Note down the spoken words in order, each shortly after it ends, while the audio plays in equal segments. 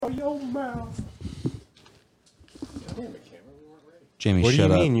your mouth. Jamie, What do you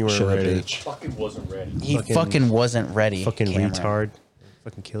shut up. mean you weren't Shut up, ready? bitch. Fucking wasn't ready. He fucking wasn't ready. Fucking Cameron. retard.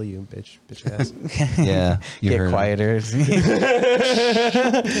 Fucking kill you, bitch ass. Yeah, you Get heard him. quieter. I thought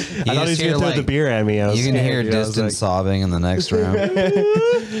he was gonna throw the beer at me. I was You can hear scared, dude. I was distant like, sobbing in the next round.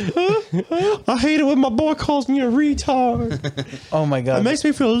 I hate it when my boy calls me a retard. Oh my god! It makes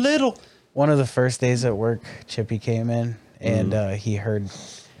me feel little. One of the first days at work, Chippy came in and he heard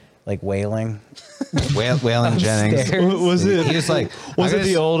like wailing. Wailing Jennings. Upstairs. Was it? He was like, Was it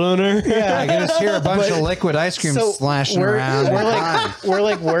the old owner? I can just hear a bunch of liquid ice cream slashing around. We're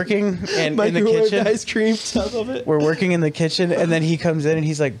like working in the kitchen. ice cream, some of it. We're working in the kitchen, and then he comes in and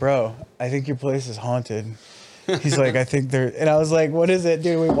he's like, "Bro, I think your place is haunted." He's like, "I think they're," and I was like, "What is it,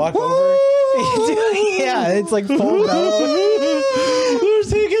 dude?" We walk over. Yeah, it's like full mellow. We're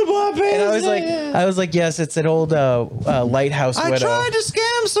taking my pants. And I was like, "Yes, it's an old lighthouse I widow." tried to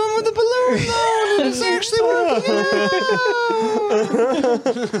scam some with a balloon, though. It's actually working out.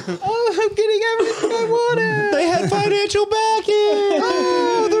 Oh, I'm getting everything I wanted. They had financial backing.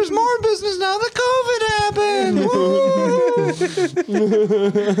 Oh, there's more business now that COVID happened. Woo.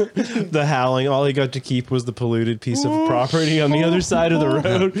 The howling. All he got to keep was the polluted piece of property on the other side of the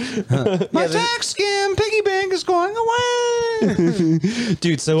road. My tax scam piggy bank is going away.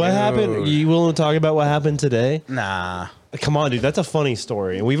 Dude, so what happened? You willing to talk about what happened today? Nah. Come on, dude. That's a funny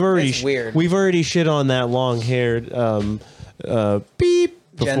story. And we've already It's weird. We've already shit on that long-haired beep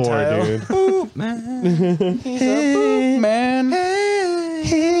before, Gentile. dude. Boop, man. He's a boop, man.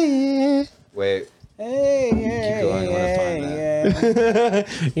 Hey. Wait. Hey, Keep going. I want to find that.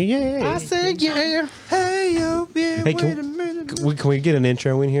 Yeah. I said, yeah. Hey, yo, yeah, Hey, can we get an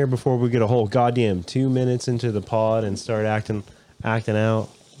intro in here before we get a whole goddamn 2 minutes into the pod and start acting out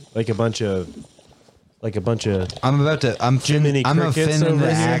like a bunch of I'm Jiminy I'm Crickets offended over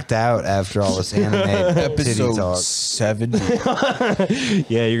to here. act out after all this anime titty talk. 7.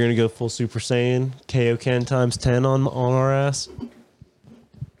 Yeah, you're gonna go full Super Saiyan Kaioken times 10 on our ass.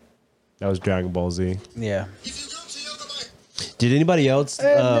 That was Dragon Ball Z. Yeah. Did anybody else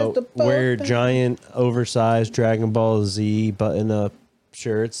Mr. wear Pope. giant, oversized Dragon Ball Z button-up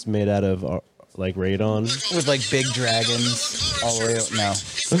shirts made out of like radon? With like big dragons all the way up. No.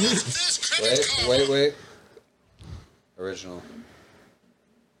 Wait. Original.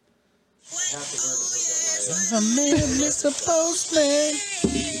 The man, Mr. Postman.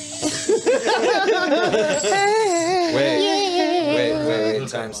 Wait.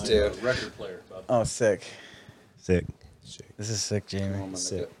 Times 2. Record player. Bob. Oh, sick. Sick. This is sick, Jamie.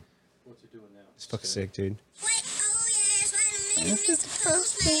 Sick. What's it doing now? It's fucking sick, dude.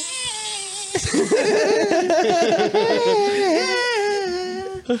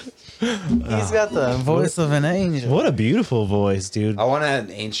 He's got the voice of an angel. What a beautiful voice, dude. I want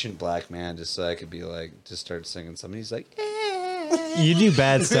an ancient black man just so I could be like, just start singing something. He's like, You do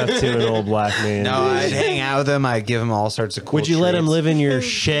bad stuff to an old black man. no, dude. I'd hang out with him. I'd give him all sorts of cool Would you let him treats. live in your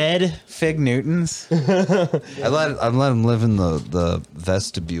shed Fig Newtons. I'd let him live in the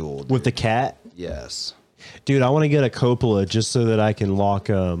vestibule. with the cat? Yes. Dude, I want to get a Coppola just so that I can lock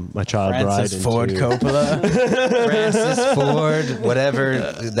my child Francis bride Ford into. Coppola. Francis Ford, whatever,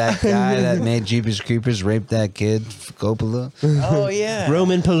 that guy that made Jeepers Creepers raped that kid, Coppola. Oh, yeah.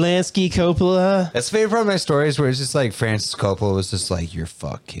 Roman Polanski Coppola. That's the favorite part of my stories where it's just like Francis Coppola was just like, "You're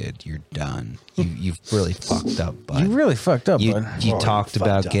fucked, kid. You're done. You've really fucked up, bud. You really fucked up, You bud. talked fucked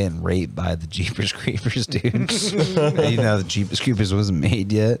about up. getting raped by the Jeepers Creepers, dude. You know the Jeepers Creepers wasn't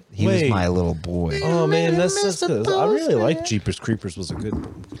made yet. He was Wait. my little boy. Oh man, that's good. I really like Jeepers Creepers. Was a good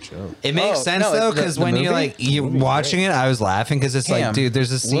show. It makes Oh, sense no, though, the because when movie? you're watching it, I was laughing because it's like, Cam, dude,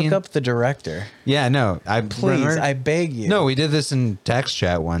 there's a scene. Look up the director. Yeah, no, Please, I beg you. No, we did this in text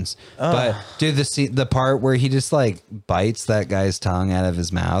chat once. But dude, the part where he just like bites that guy's tongue out of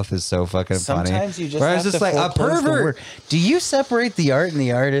his mouth is so fucking funny. Sometimes you just Where I have was just to like a foreclose the pervert. word. Do you separate the art and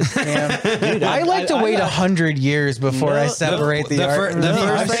the artist, Cam? I like to wait 100 years before I separate the art. and the the first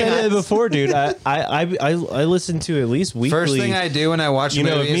I've artist. said it before, dude. I listen to at least weekly. First thing I do when I watch a You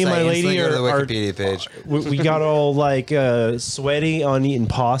know, movie if me is and I my lady instantly go to the are- Wikipedia page. we got all like sweaty on eating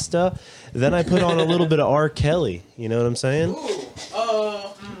pasta. Then I put on a little bit of R. Kelly. You know what I'm saying?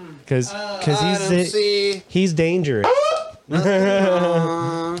 Because he's dangerous.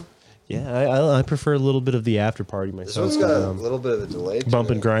 Yeah, I prefer a little bit of the after party This myself. one's got a little bit of a delay. to Bump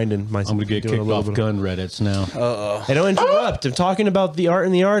it. and grinding myself. I'm gonna get doing a kicked little off bit gun Reddits now. Hey, don't interrupt. I'm talking about the art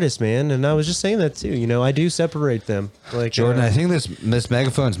and the artist, man. And I was just saying that too. You know, I do separate them. Like Jordan, I think this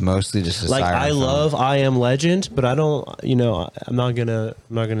megaphone's mostly just a like siren I phone. love I Am Legend, but I don't. You know, I'm not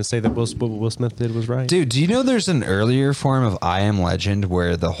gonna say that what Will Smith did was right. Dude, do you know there's an earlier form of I Am Legend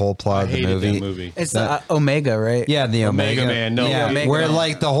where the whole plot I of the hated movie, that movie. It's the Omega, right? Yeah, the Omega, Man, no. yeah, Omega where Man.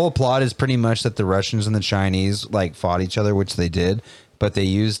 like the whole plot is pretty much that the Russians and the Chinese like fought each other, which they did, but they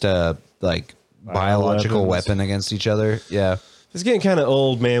used a like biological weapons. weapon against each other. Yeah. It's getting kind of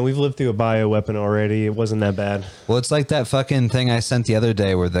old, man. We've lived through a bioweapon already. It wasn't that bad. Well, it's like that fucking thing I sent the other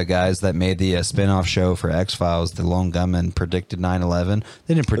day where the guys that made the spin-off show for X-Files, the Lone Gunmen, predicted 9/11.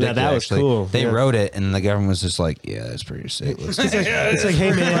 They didn't predict that it, was actually. cool. They Yeah. wrote it, and the government was just like, yeah, that's pretty sick. Let's do it. It's like,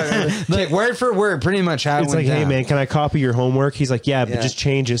 hey man, Like, word for word, pretty much how it it's went like, hey down. man, can I copy your homework? He's like, yeah, but Yeah. just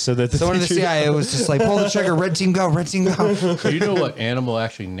change it so that the Someone in the teacher- CIA was just like, pull the trigger, red team go, red team go. Do you know what animal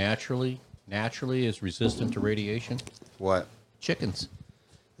actually naturally is resistant to radiation? What? Chickens.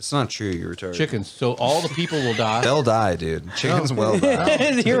 It's not true, you're retarded. Chickens. So all the people will die. They'll die, dude. Chickens will die.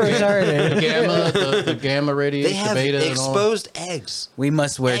 You're retarded. The gamma radiation, They have the beta, and all. exposed eggs. We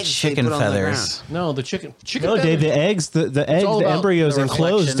must wear Eggs they chicken put on the feathers. No, the chicken. No, Dave, the eggs, the eggs, all the about embryos the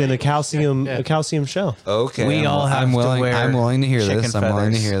enclosed reflection. in a calcium shell. Okay. We all have I'm to willing, wear I'm willing to hear chicken this. I'm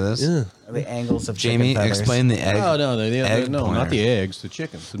willing to feathers. hear this. Yeah. The angles of Jamie, chicken feathers. explain the egg. Oh no, egg no, pointer. not the eggs. The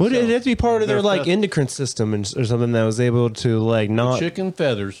chickens. Would it themselves. have to be part of their like feath- endocrine system or something that was able to like not? Chicken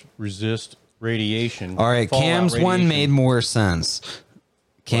feathers resist radiation. All right, fallout Cam's one radiation. made more sense.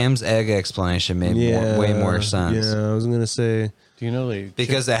 Cam's egg explanation made way more sense. Yeah, I was gonna say. Do you know they?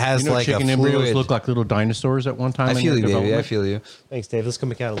 Because it has, you know like, a chicken embryos fluid- look like little dinosaurs at one time. I in feel their you, baby. I development? feel you. Thanks, Dave. Let's come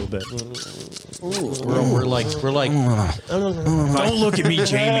back out a little bit. We're like. Don't look at me,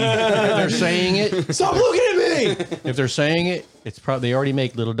 Jamie. If they're saying it, Stop looking at me! if they're saying it, it's probably they already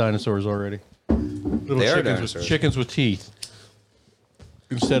make little dinosaurs already. Little They are chickens dinosaurs. with chickens with teeth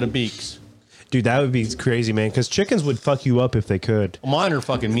instead of beaks. Dude, that would be crazy, man. Because chickens would fuck you up if they could. Mine are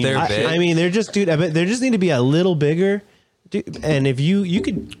fucking mean. They're as big. shit. I mean, they're just, dude. I bet they just need to be a little bigger. Dude, and if you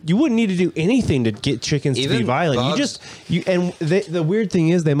wouldn't need to do anything to get chickens to be Even violent. bugs. The weird thing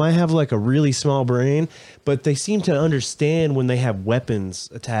is they might have like a really small brain, but they seem to understand when they have weapons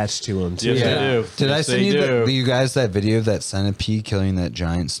attached to them too. Yes, they do. Did I Yes, send they you, do. you guys that video of that centipede killing that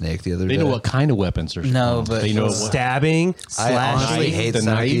giant snake the other They day? know what kind of weapons are. No, but- they know what. Stabbing, I honestly slashing. hate the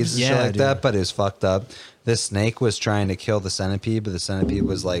centipedes knives? and Yeah, shit like dude. that, but it's fucked up. The snake was trying to kill the centipede, but the centipede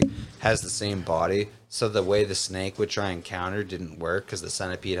was like has the same body. So the way the snake would try and counter didn't work because the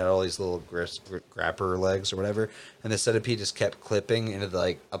centipede had all these little grapper legs or whatever, and the centipede just kept clipping into the,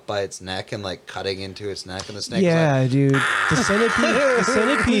 like up by its neck and like cutting into its neck, and the snake was Yeah, like, dude. The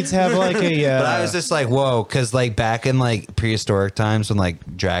centipedes have like a. but I was just like, whoa, because like back in like prehistoric times when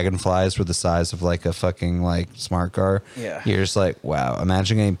like dragonflies were the size of like a fucking like smart car, Yeah. you're just like, wow.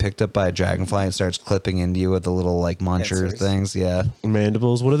 Imagine getting picked up by a dragonfly and starts clipping into you with the little like muncher Pincers. things. Yeah,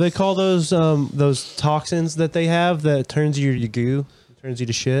 mandibles. What do they call those toxins that they have that turns you to goo, turns you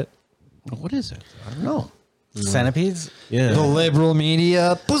to shit? What is it? I don't know. Centipedes? Yeah. the liberal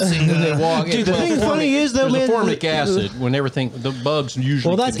media, pussing. They walk. Dude, the thing funny is though, there's man, a formic acid when everything the bugs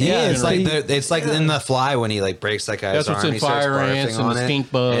usually. Well, that's can- Yeah, ants. it's like They- it's like in the fly when he like breaks that guy's That's what's arm. in he starts fire barfing ants and on the it,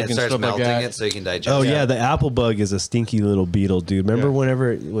 stink bug and it and starts stuff like melting that. it so you can digest. Oh it. yeah, the apple bug is a stinky little beetle, dude. Remember Yeah.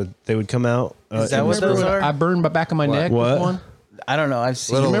 whenever they would come out? Is that what Remember those when are? I burned my back of my neck What? with one? I don't know. I've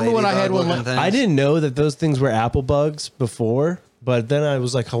seen. Little Remember when I had ladybug one looking I things? didn't know that those things were apple bugs before, but then I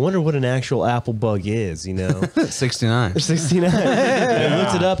was like, I wonder what an actual apple bug is, you know? 69. 69. I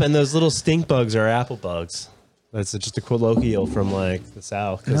looked it up, and those little stink bugs are apple bugs. That's just a colloquial from like the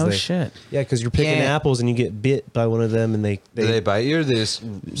South. 'cause No they- shit. Yeah, because you're picking Yeah. apples and you get bit by one of them, and Do they bite you or they just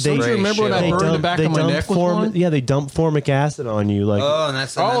Don't spray you remember when I shit all burned over? the back of my neck with one? Yeah, they dump formic acid on you. Like, Oh, and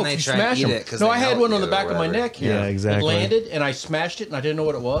that's and Oh, then they you try and smash eat them. it. 'Cause No, they I had melt one on you the or back of my whatever. neck here. Yeah, exactly. It landed, and I smashed it, and I didn't know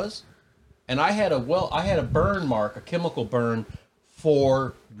what it was. And I had a burn mark, a chemical burn,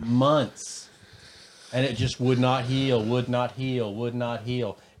 for months, and it just would not heal, would not heal, would not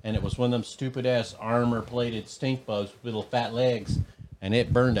heal. And it was one of them stupid ass armor plated stink bugs with little fat legs, and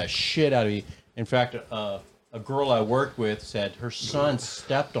it burned the shit out of me. In fact, a girl I worked with said her son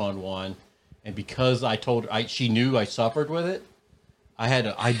stepped on one, and because I told her she knew I suffered with it.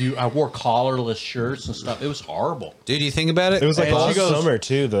 I wore collarless shirts and stuff. It was horrible. Dude, you think about it? it was like And all she goes- summer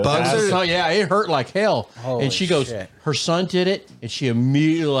too. The Bugs I are- was- yeah, it hurt like hell. Holy and she goes, shit. her son did it, and she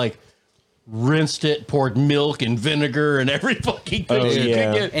immediately like rinsed it, poured milk and vinegar and every fucking thing Oh, she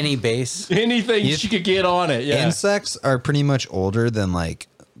yeah. could get. Any base? Anything she could get on it. Yeah. Insects are pretty much older than like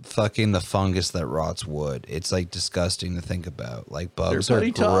fucking the fungus that rots wood. It's like disgusting to think about. Like bugs They're are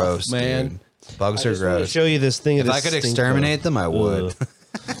pretty tough, gross, man. dude. Bugs are I want to gross. show you this thing. If I could exterminate them, I would.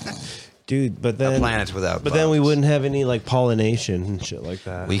 Dude, but A then planet without but then we bugs. wouldn't have any like pollination and shit like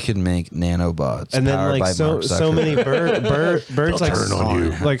that. We could make nanobots and then powered like by so Mark so Zuckerberg. many birds like turn on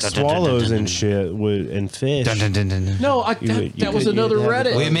you. like swallows and shit would and fish. Dun, dun, dun, dun, dun. No, You that was could- another you'd have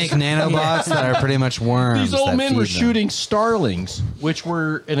Reddit. We make nanobots that are pretty much worms. These old that men were feed them. shooting starlings, which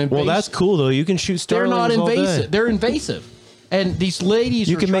were an invasive. Well, that's cool though. You can shoot They're starlings not all day. invasive. They're invasive. And these ladies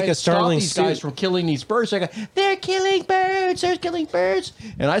You are can trying make a to stop starling these guys suit. from killing these birds. They go, they're killing birds. They're killing birds.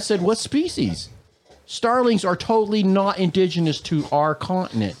 And I said, what species? Starlings are totally not indigenous to our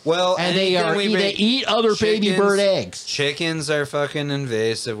continent. Well, and they anything are we they make- eat other baby chickens- bird eggs. Chickens are fucking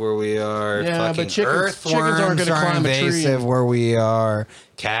invasive where we are. Yeah, fucking but chickens earthworms aren't gonna are climb a tree. invasive where we are.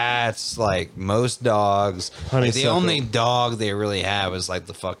 Cats, like most dogs. Like, the Honeysuckle. only dog they really have is like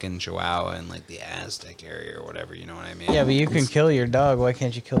the fucking Chihuahua in like the Aztec area or whatever. You know what I mean? Yeah, but you can kill your dog. Why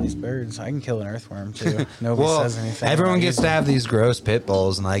can't you kill these birds? I can kill an earthworm too. Nobody Well, says anything. everyone about gets it. to have these gross pit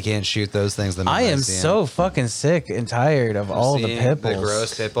bulls, and I can't shoot those things. The minute I am see 'em. so fucking sick and tired of all the Seeing pit bulls. The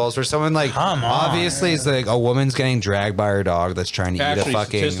gross pit bulls. Where someone like, Come on. obviously, it's like a woman's getting dragged by her dog that's trying to Actually, eat a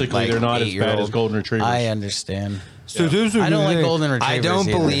fucking statistically, like they're not as bad 8-year-old. as golden retrievers. I understand. Statistically, I don't like golden retrievers I don't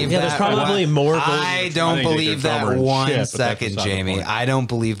either. believe Yeah, that. there's probably more golden I retrievers. don't I think they believe could that cover in one shit, but that's second, beside the Jamie. point. I don't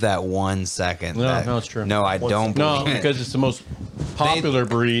believe that 1 second. No, that- no, it's true. No, I don't No, believe it. because it's the most popular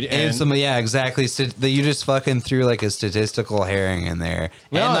breed. And And some, yeah, exactly. So you just fucking threw like a statistical herring in there.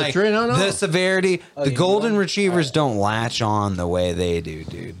 No, and it's like true. No. the severity, the you golden won? retrievers don't latch on the way they do,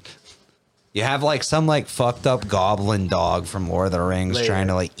 dude. You have like some like fucked up goblin dog from Lord of the Rings trying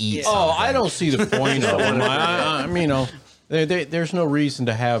to like eat. oh, something. I don't see the point of them. I mean, you know, there's no reason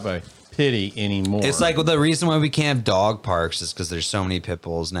to have a pity anymore. It's like the reason why we can't have dog parks is because there's so many pit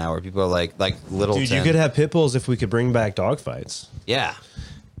bulls now where people are like little. Dude, you could have pit bulls if we could bring back dog fights. yeah,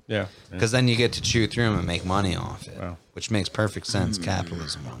 yeah. because then you get to chew through them and make money off it, Wow. which makes perfect sense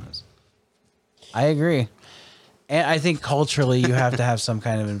capitalism wise. I agree. And I think culturally, you have to have some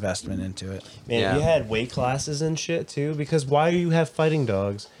kind of investment into it. Man, Yeah. you had weight classes and shit too. Because why do you have fighting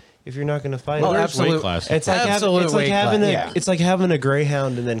dogs if you're not going to fight? Oh, them? absolute- weight class. It's like Absolute it's like weight having class, a yeah. it's like having a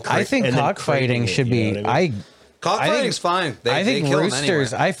greyhound and then I think and then cockfighting crating should it, you be. know what I mean? Cockfighting's fine. I think kill 'em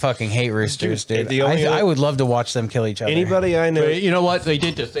roosters. anyway. I fucking hate roosters, Dude, dude. the only I other- would love to watch them kill each other. Anybody I know, But you know what? They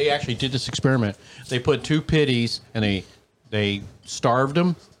did this. They actually did this experiment. They put two pitties and they starved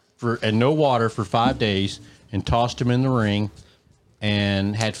them and no water for 5 days and tossed them in the ring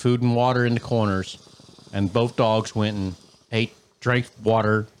and had food and water in the corners. And both dogs went and drank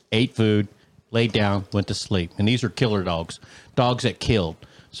water, ate food, laid down, went to sleep. And these are killer dogs that killed.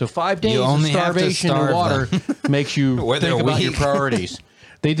 So 5 days of only have to starvation and starve water makes you When they're think about your weak. priorities.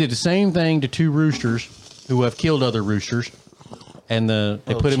 They did the same thing to two roosters who have killed other roosters. And they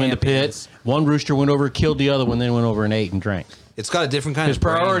Little put him in the champions. pit. One rooster went over, killed the other one, then went over and ate and drank. It's got a different kind His of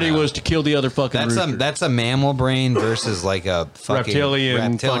brain priority now. was to kill the other fucking rooster. That's a mammal brain versus like a fucking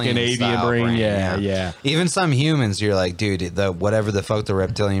Reptilian fucking avian style brain. Yeah. Even some humans, you're like, dude, the whatever the fuck the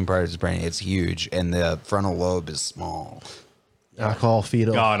reptilian part of his brain, it's huge, and the frontal lobe is small. alcohol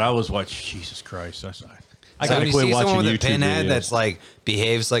fetal. God, I was watching. Jesus Christ, I So gotta when you quit see watching someone with YouTube a pinhead videos. that's like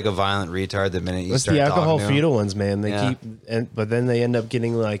behaves like a violent retard the minute you That's start the alcohol talking to him. fetal ones, man. They Yeah. but then they end up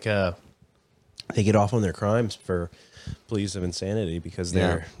getting like they get off on their crimes for pleas of insanity because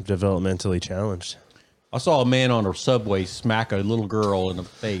they're developmentally challenged. I saw a man on a subway smack a little girl in the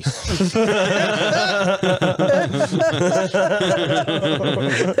face.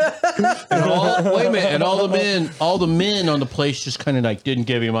 Wait a minute! And all the men on the place just kind of like didn't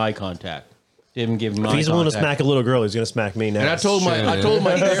give him eye contact. Didn't give him eye If he's willing to contact. smack a little girl, he's going to smack me now. And I told my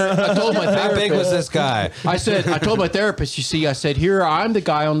therapist. How big was this guy? I told my therapist, you see, I said, here I'm the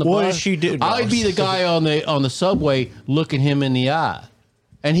guy on the What bus. does she do? I'd be the guy on the subway looking him in the eye,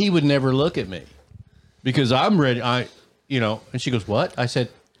 and he would never look at me because I'm ready. And she goes, what? I said,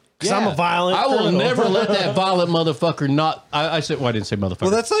 'Cause I'm a violent I will criminal." never let that violent motherfucker not. I said, well, I didn't say motherfucker. Well,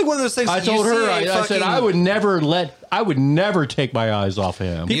 that's like one of those things. I you told see her, a I said, fucking- I would never take my eyes off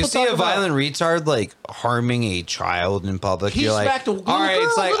him. You see a violent retard like harming a child in public. He You're like, smacked a little all right,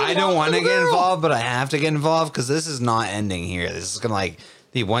 it's girl, like little I don't want to little get girl." involved, but I have to get involved because this is not ending here. This is gonna like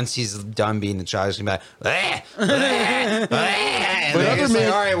once he's done beating the child, he's gonna be like, and But then other he's like,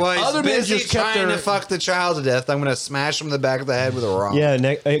 men- all right, well, he's other men busy just kept trying their- to fuck the child to death. I'm gonna smash him in the back of the head with a rock. Yeah,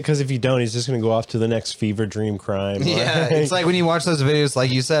 because if you don't, he's just gonna go off to the next fever dream crime. Yeah, it's like when you watch those videos,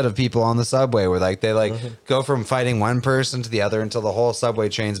 like you said, of people on the subway where like they go from fighting one person to the other until the whole subway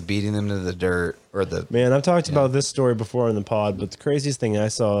train's beating them to the dirt or the. Man, I've talked about this story before in the pod, but the craziest thing I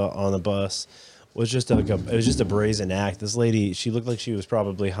saw on the bus was just it was just a brazen act. This lady, she looked like she was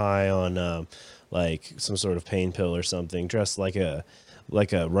probably high on like some sort of pain pill or something, dressed like a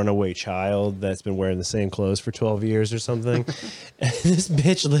runaway child that's been wearing the same clothes for 12 years or something. And this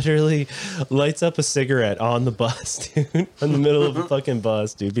bitch literally lights up a cigarette on the bus, dude, in the middle of the fucking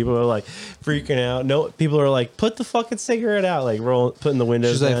bus, dude. People are like freaking out. No, people are like, put the fucking cigarette out, like putting the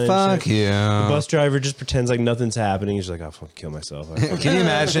windows She's down. like, and fuck shit. yeah. The bus driver just pretends like nothing's happening. He's like, I'll fucking kill myself. Can you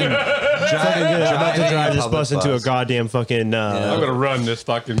imagine? I'm about to drive this bus into a goddamn fucking. I'm gonna run this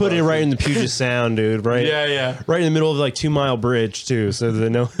fucking. Put it bus. right in the Puget Sound, dude. Right. Yeah. Right in the middle of like 2 Mile Bridge too, so that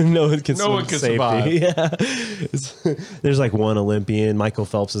no one can. No one can safety. survive. Yeah. There's like one Olympian. Michael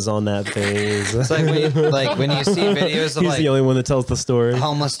Phelps is on that thing. It's like when you see videos of He's the only one that tells the story.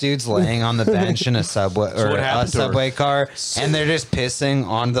 homeless dudes laying on the bench in a subway or what a happened to her? subway car, and they're just pissing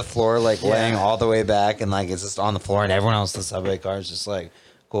on the floor, like laying all the way back, and like it's just on the floor, and everyone else in the subway car is just like,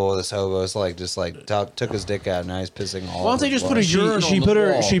 cool. This hobo's like took his dick out, and now he's pissing all. Why don't over they the just floor. put a urinal She on the put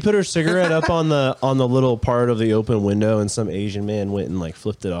her wall? she put her cigarette up on the little part of the open window, and some Asian man went and like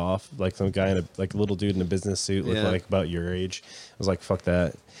flipped it off. Like some guy in a like a little dude in a business suit, looked Yeah. like about your age. I was like, fuck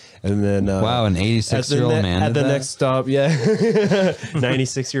that. And then Wow, an 86-year-old man. at did the that? next stop, yeah,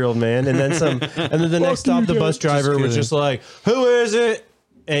 96-year-old man, and then some, and then the next stop, the bus driver was just like, "Who is it?"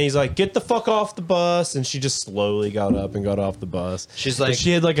 And he's like, "Get the fuck off the bus!" And she just slowly got up and got off the bus. She's And like- she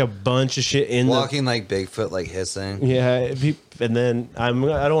had like a bunch of shit in walking like Bigfoot, like hissing. yeah, and then I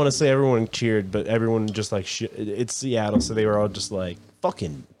don't want to say everyone cheered, but everyone just like it's Seattle, so they were all just like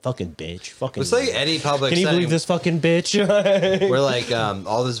fucking bitch, fucking. It's like any public. Can you setting believe this fucking bitch? Where like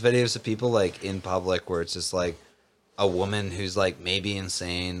all those videos of people like in public where it's just like a woman who's like maybe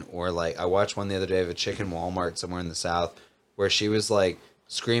insane, or like I watched one the other day of a chick in Walmart somewhere in the South where she was like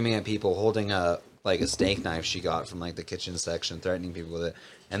screaming at people holding a steak knife she got from like the kitchen section, threatening people with it,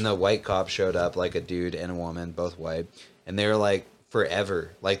 and the white cop showed up, like a dude and a woman, both white, and they were like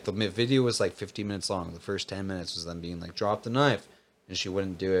forever, like the video was like 15 minutes long. The first 10 minutes was them being like, drop the knife, and she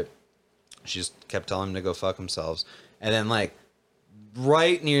wouldn't do it. She just kept telling him to go fuck themselves, and then like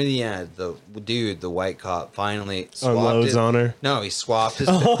right near the end, the dude, the white cop, finally Unloads on her. No, he swapped his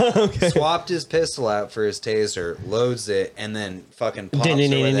swapped his pistol out for his taser, loads it, and then fucking pops her with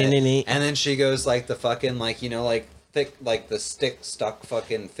it. And then she goes like the fucking like, you know, like thick, like the stick stuck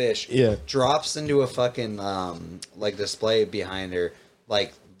fucking fish. Yeah. Drops into a fucking like display behind her,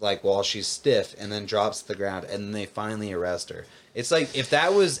 like while she's stiff, and then drops to the ground, and then they finally arrest her. It's like if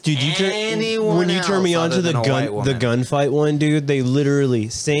that was Dude, anyone when you turn me else on to other the than a white gunfight one, dude, they literally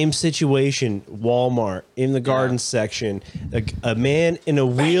same situation. Walmart in the garden section, a man in a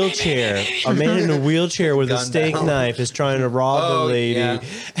wheelchair, with a Gun steak down. knife is trying to rob Oh, the lady, yeah.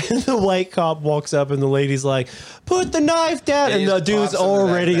 and the white cop walks up, and the lady's like, "Put the knife down," Yeah, and he the just dude's pops him in the back of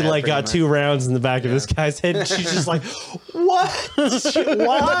already the head like pretty got much. 2 rounds in the back of this guy's head, and she's just like, "What?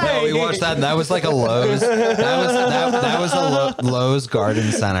 Why?" No, we watched that. And that was like a Lowe's. That was a Lowe's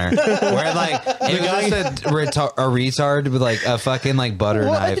garden center where like it was just a retard with like a fucking like butter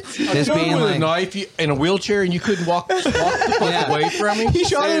knife, just Dude being with a like, knife in a wheelchair, and you couldn't walk the fuck Yeah. away from him. He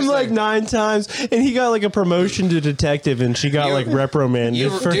shot him like 9 times, and he got like a promotion to detective, and she got like reprimanded.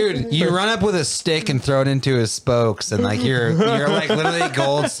 you run up with a stick and throw it into his spokes, and like you're like literally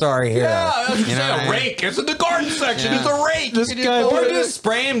gold star hero. Yeah, I was You gonna know say what I a mean? rake. It's in the garden section. Yeah. It's a rake. This You guy just- Or just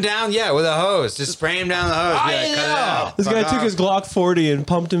spray him down, with a hose. Just spray him down the hose. Be like, cut it out. This guy Fuck took off. his Glock 40 and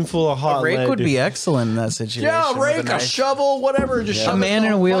pumped him full of hot Rake lead, would dude. be excellent in that situation. Yeah, with rake, a knife. shovel, whatever. Just shove A it man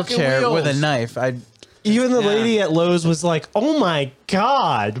in a on wheelchair fucking with a wheels. knife. Even the lady at Lowe's was like, "Oh my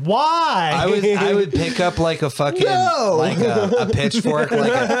god, why?" I would pick up like a fucking like a pitchfork,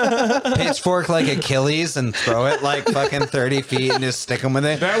 like Achilles, and throw it like fucking 30 feet and just stick him with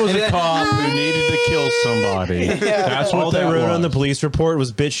it. That was a cop who needed to kill somebody. That's what all they that wrote was. on the police report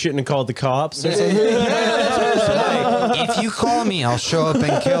was "bitch shouldn't have called the cops." Or something. Like, if you call me, I'll show up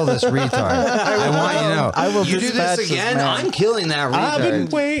and kill this retard. I want you to know. I will you do dispatch this this again, man. I'm killing that retard. I've been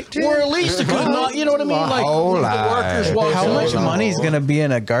waiting. Or at least it could not, you know what I mean? Like, Whole the lot. workers walk How much Hold on. money is going to be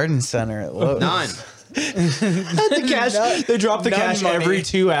in a garden center at Lowe's? None. The cash, they drop the cash money. every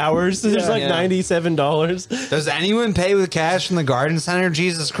 2 hours. There's like Yeah. $97. Does anyone pay with cash from the garden center?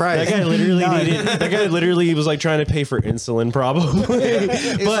 Jesus That Christ. guy literally needed. That guy literally was like trying to pay for insulin, probably.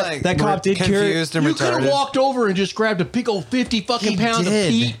 He's But like, that cop did cure. confused and You could have retarded. walked over and just grabbed a big old 50 fucking He pounds of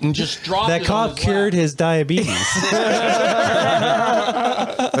did. heat and just dropped That it. cop cured his diabetes.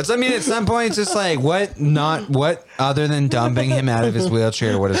 But I mean, at some point, it's just like, what other than dumping him out of his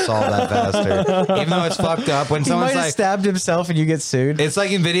wheelchair would have solved that faster? Even though it's fucked up. When He might someone's have like, stabbed himself and you get sued. it's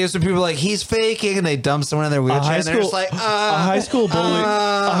like in videos where people are like, he's faking, and they dump someone in their wheelchair, and they're just like, a high school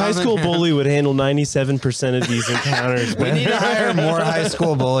bully would handle 97% of these encounters. we need to hire more high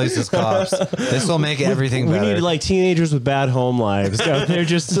school bullies as cops. This will make everything We better. need like teenagers with bad home lives out there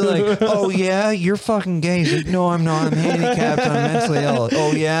just to like, oh yeah, you're fucking gay. He's like, no, I'm not. I'm handicapped. I'm mentally ill.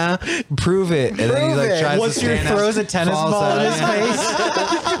 Oh yeah, prove it. And then he like tries Once to you stand up, throws a tennis falls ball in out. his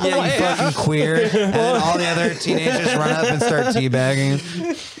face. Yeah, you fucking queer. And then all the other teenagers run up and start teabagging.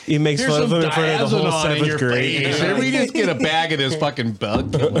 he makes Here's fun of some him in front of the whole Diazepam in 7th your grade. face. Maybe we just get a bag of this fucking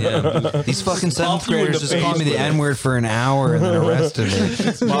bug. These fucking seventh Pop you in graders the just called me the face with N word for an hour and then arrested me.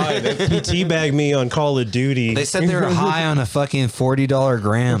 It's mine. He teabagged me on Call of Duty. They said they were high on a fucking $40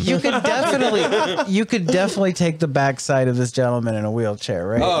 gram. You could definitely take the backside of this gentleman in a wheelchair,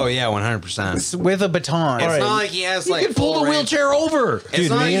 right? Oh yeah, 100%. With a baton. It's not like he has You like can pull full the range. wheelchair over. It's Dude,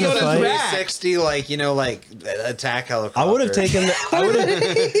 not me like in he a has fight- 360, like, you know, like attack helicopter. I would have taken. I would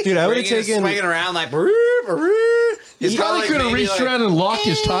have. Dude, I would have taken. swinging around like. He probably could have reached around and locked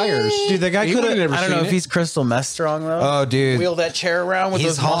his tires. Dude, that guy He could would've have. never I don't know seen if it. he's crystal meth strong though. Oh, dude. Wheel that chair around with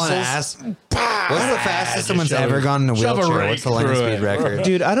He's those hauling muscles. ass. What's the fastest someone's shove ever a- gone in a shove a wheelchair? rake What's the land through speed it. record?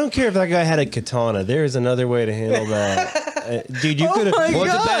 Dude, I don't care if that guy had a katana. There is another way to handle that. Dude, you could have. my Well, it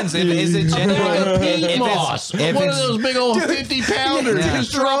God. depends. Is it genuine? Pete If Moss. it's- if One of it's- those big old 50 pounders. Yeah.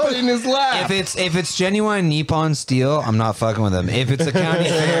 Just drop it in his lap. If it's genuine Nippon steel, I'm not fucking with him. If it's a county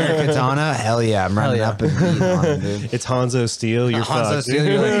fair katana, hell yeah, I'm running yeah. up and beating on him, dude. It's Hanzo Steel. You're Hanzo fucked. Steel,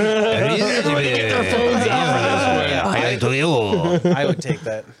 you're I would take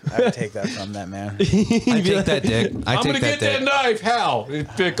that. I would take that from that man. I take that dick. I I'm take gonna that get that dick. knife. How? It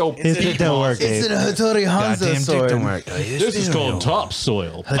don't work, It's Dave. an Hattori Hanzo Goddamn dick sword. don't work. This is called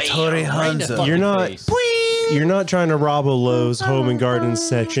topsoil. Hattori Bam, right in the Hanzo. fucking You're not. face. You're not trying to rob a Lowe's home and garden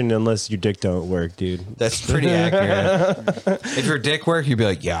section unless your dick don't work, dude. That's pretty accurate. If your dick work, you'd be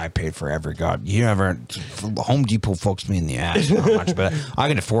like, yeah, I paid for every god. You never, Home Depot fucks me in the ass for how much, but I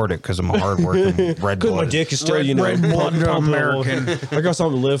can afford it because I'm a hardworking red Because my blood. dick is still, you know, pumping American. I got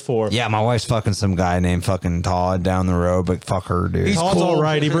something to live for. Yeah, my wife's fucking some guy named fucking Todd down the road, but fuck her, dude. Todd's all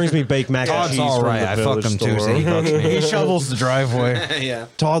right. He brings me baked mac and Todd's cheese all from right. the I village fuck him too, store. so he fucks me. He shovels the driveway. Yeah.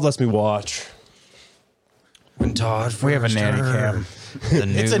 Todd lets me watch. When Todd We have a first nanny heard cam.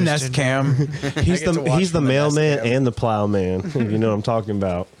 the It's a news Nest today. cam. He's get to watch the from the Nest mailman cam. and the plowman. If you know what I'm talking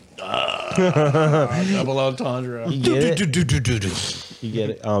about. Double entendre. You get it? You get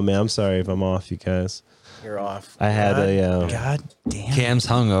it? Oh man, I'm sorry if I'm off, you guys. You're off. I had a God damn. Cam's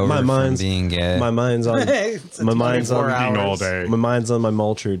hungover My from mind's- being gay. my mind's on It's a my mind's on 24 hours. My mind's on my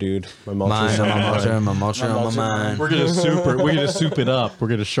mulcher, dude. My mulcher. Mine, my mulcher on my mind. We're gonna soup it up. We're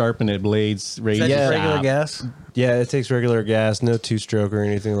gonna sharpen it, blades, Is that Yeah. just regular gas? Yeah, it takes regular gas, no two-stroke or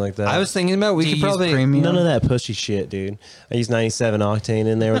anything like that. I was thinking about we Do could you use probably premium? none of that pushy shit, dude. I use 97 octane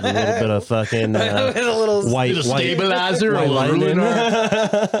in there with a little bit of fucking white stabilizer white or lightning.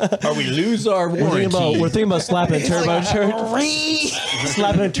 or we lose our warranty. We're thinking about slapping a turbocharger.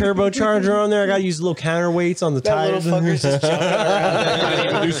 Slapping a turbocharger on there. I gotta use little counterweights on the tires. do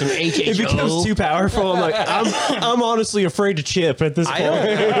some It becomes HHO. too powerful. I'm like, I'm honestly afraid to chip at this point.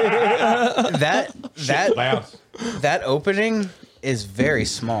 That opening is very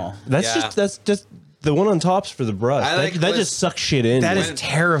small. That's just the one on top's for the brush. I like that just sucks shit in. That dude. is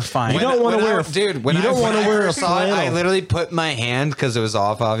terrifying. You don't wanna When wear I- a- dude. When you don't when wanna I wear a first saw it, I flannel. literally put my hand because it was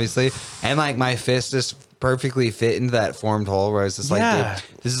off, obviously, and like my fist just perfectly fit into that formed hole. Where I was just like, Yeah.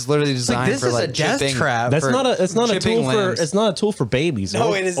 dude, this is literally designed this for is like a death chipping. trap. That's for not a. It's not a chipping tool limbs. for. It's not a tool for babies. No,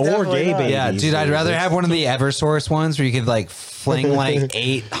 or, it is or definitely gay not. babies. Yeah, dude, I'd rather It's- have one of the EverSource ones where you could like fling like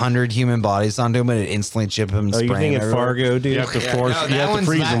 800 human bodies onto him and it instantly chip him and Oh, you spray think him at everywhere. Fargo, dude? You have to Yeah, force. no, you that have to one's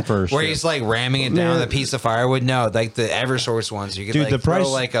freeze that- them first. Where he's like ramming it down Man. with a piece of firewood. No, like the EverSource ones, you could Dude, like the throw price-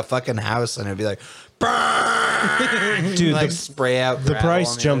 like a fucking house and it'd be like, burn! Dude, like the- spray out. The gravel price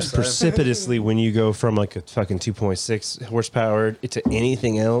on the jumps other side. precipitously when you go from like a fucking 2.6 horsepower to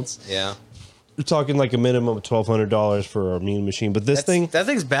anything else. Yeah. You're talking like a minimum of $1,200 for a mean machine. But this thing, That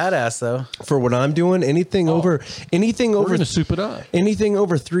thing's badass though. for what I'm doing, anything over We're gonna soup it up. anything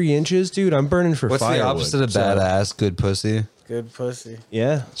over 3 inches, dude, I'm burning for What's firewood. the opposite of So, badass? Good pussy. Good pussy.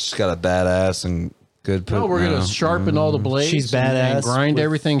 Yeah. She's got a badass and Good. No, we're gonna sharpen all the blades. She's and badass grind with-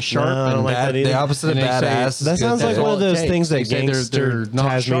 everything sharp. No, I don't and like that either. The opposite of And they say badass. it's That is sounds good like thing. one of those They things that say gangster they're not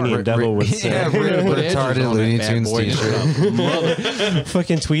Tasmanian sharp. devil would Yeah, say. retarded Looney Tunes t-shirt.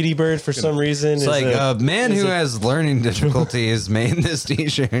 Fucking Tweety Bird for some reason. It's like a man who has learning difficulties made this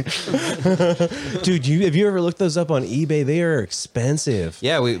t-shirt. dude. Have you ever looked those up on eBay? They are expensive.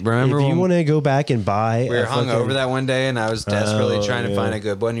 Yeah, we remember If you when want to go back and buy, we were hung over that one day, and I was desperately Oh, trying to yeah. find a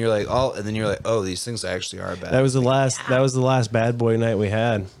good one. You're like, oh, and then you're like, oh, these things actually are bad. That was the last. That was the last bad boy night we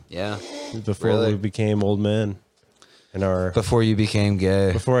had yeah. before Really? we became old men. And Before you became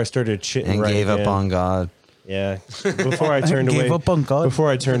gay before I started shitting and right gave up again. on God. Yeah. Before I turned away. Gave up on God. Before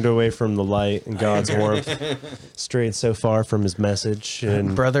I turned away from the light and God's warmth, strayed so far from His message,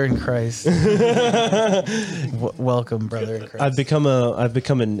 and Brother in Christ. Welcome, brother in Christ. I've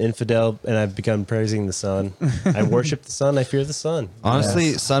become an infidel, and I've begun praising the sun. I worship the sun. I fear the sun.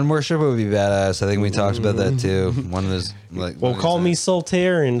 Honestly, sun worship would be badass. I think we talked about that too. One of those, like, Well, what is call that? me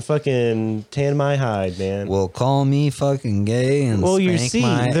Soltaire and fucking tan my hide, man. Well, call me fucking gay and Well, you spank see,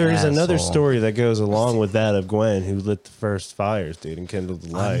 my there's another asshole. story that goes along with that of Gwen, who lit the first fires, dude, and kindled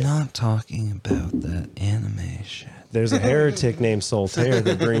the light. I'm not talking about that anime shit. There's a heretic named Soltaire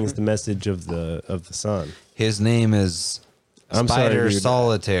that brings the message of the sun. His name is I'm sorry, Spider dude.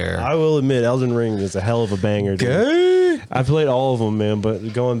 Solitaire. I will admit, Elden Ring is a hell of a banger, dude. Gay? I played all of them, man,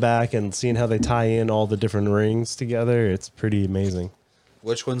 but going back and seeing how they tie in all the different rings together, it's pretty amazing.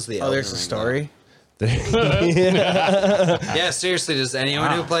 Which one's the? Oh, Elden there's a Ring, story. though? Yeah, seriously. Does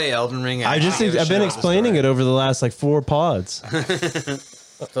anyone who play Elden Ring? I've been explaining it over the last like 4 pods.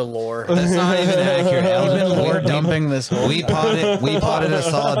 The lore. That's not even accurate. Elden Lore Ring. dumping this whole. We potted a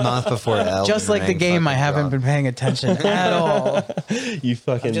solid month before Elden Just like the Ring game, I fucking haven't dropped. been paying attention at all. You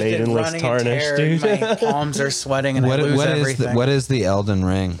fucking Just been maidenless running a tarnish, tear, dude. My palms are sweating and I lose everything. What is the Elden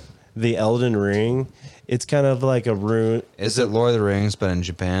Ring? The Elden Ring, it's kind of like a rune. Is it Lord of the Rings, but in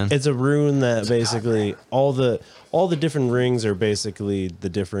Japan? It's a rune that basically all the different rings are basically the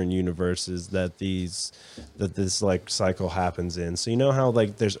different universes that this like cycle happens in. So you know how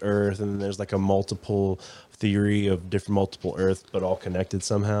like there's Earth and there's like a multiple theory of different multiple Earths, but all connected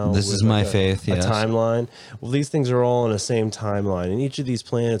somehow. This with, is my like, faith, a yes. timeline. Well, these things are all on the same timeline, and each of these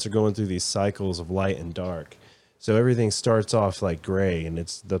planets are going through these cycles of light and dark. So everything starts off like gray, and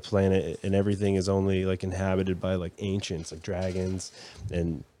it's the planet, and everything is only like inhabited by like ancients, like dragons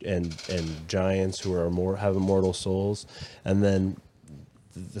and giants who are have immortal souls. And then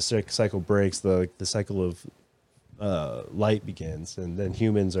the cycle breaks. The cycle of light begins, and then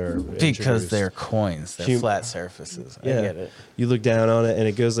humans are Because introduced. they're coins. They're flat surfaces. I Yeah, get it. you look down on it, and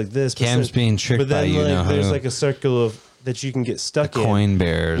it goes like this. but Cam's being tricked but then, by you, like, know there's who? like a circle of that you can get stuck in. Coin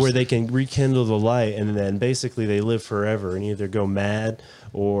bears. Where they can rekindle the light, and then basically they live forever and either go mad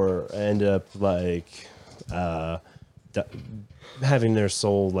or end up like having their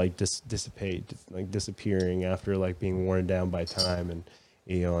soul like dissipate, like disappearing after like being worn down by time and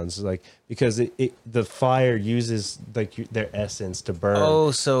eons. Like because the fire uses like their essence to burn.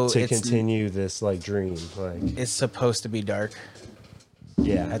 Oh, so to it's- continue this like dream. Like It's supposed to be dark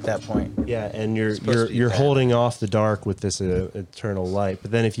yeah, at that point. yeah, and you're supposed to be you're bad. holding off the dark with this eternal light.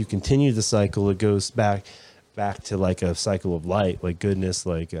 But then if you continue the cycle, it goes back to like a cycle of light, like goodness,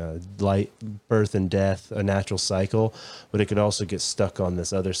 like light, birth and death, a natural cycle. But it could also get stuck on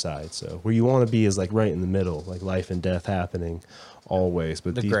this other side. So where you want to be is like right in the middle, like life and death happening always.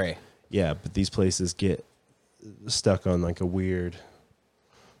 But The gray. yeah. But these places get stuck on like a weird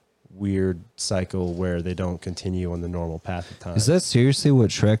cycle where they don't continue on the normal path of time. Is that seriously what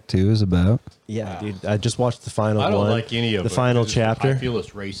Shrek 2 is about? Yeah, dude. I just watched the final I don't one. like any of the it. final because chapter. I feel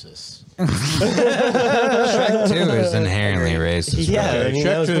it's racist. Shrek 2 is inherently racist. Yeah, right? I mean,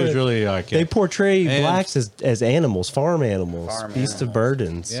 that Shrek was 2 is what- really like They portray And- blacks as animals, farm animals, Farm beasts of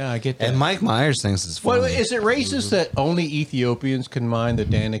burdens. Yeah, I get that. And Mike Myers thinks it's funny. Well, is it racist that only Ethiopians can mine the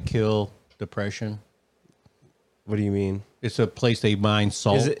Danakil Depression? What do you mean? It's a place they mine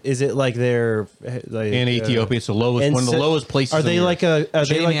salt. Is it like they're like in Ethiopia, it's the lowest, one of the lowest places. Are in they the like earth. a? Are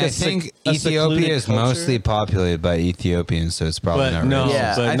they Jamie, like a I think a Ethiopia secluded is culture? mostly populated by Ethiopians, so it's probably But not no. racist.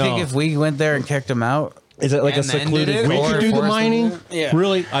 Yeah, but I think no. if we went there and kicked them out, Is it like And a then did secluded? it? we Or could do the force them mining? to? Yeah.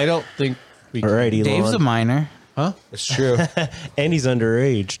 Really? I don't think we All right, Elon. Dave's a miner. Huh? It's true. and he's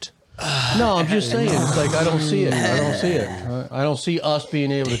underaged. No, I'm just saying. It's like I don't see it. I don't see it. I don't see us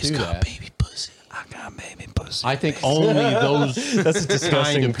being able to do that. baby pussy. I got baby pussy. pussy. I think only those That's a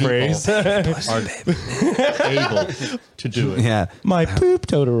disgusting praise. are able to do it. Yeah. My poop,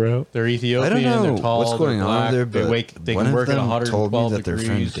 Totoro. They're I Ethiopian. don't know They're tall. what's going they're on black, over there, they but they one can of work at them 112 told me that their friend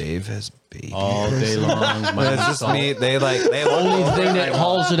degrees Dave has baby. all day long. It's just me. They Only thing that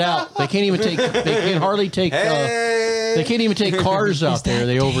hauls it out. They can't even take. They can hardly take. They can't even take cars out there.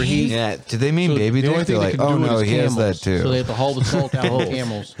 They overheat. Yeah. Do they mean So baby the only dick? thing They're they like, can oh do no, is he has that camels. too. So they have to haul the salt out with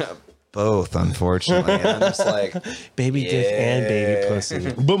camels. Both, unfortunately. And I'm just like, Baby dick and baby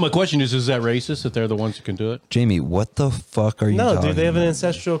pussy. But my question is that racist that they're the ones who can do it? Jamie, what the fuck are you No, talking dude, they have an about?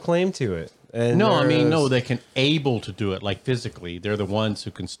 ancestral claim to it. And No, I mean, there's- no, they can able to do it, like physically. They're the ones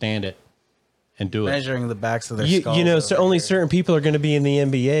who can stand it and do it. Measuring the backs of their You, skulls. you know, so over only here. certain people are going to be in the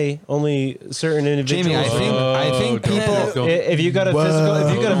NBA. Only certain individuals. Jamie, I think people. If you got a physical,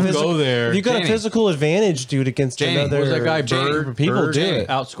 if you got a Don't physical, go there. if you got Jamie. a physical advantage, dude, against Jamie, another. Was that guy Jamie, Bird? people Bird do it.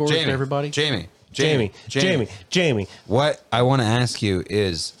 outscores Jamie, everybody. Jamie. What I want to ask you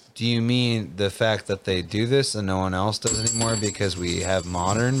is, do you mean the fact that they do this and no one else does anymore because we have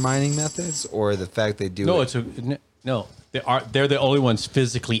modern mining methods, or the fact they do No, it? no. They're the only ones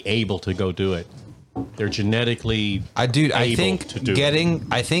physically able to go do it. They're genetically. I able think to do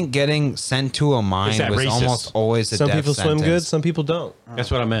getting sent to a mine Is that was racist? almost always a Some death people swim sentence. good, some people don't. That's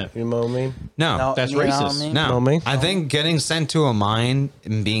what I meant. You know what I mean? No, That's you know what I racist. mean? no. know what I mean? I think getting sent to a mine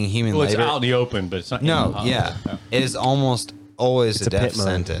and being human Well, it's labor. out in the open, but it's not. No, in the yeah, it is almost always It's a a death pit mine.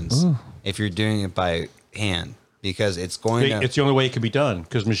 sentence if you're doing it by hand because it's going to. It's the only way it can be done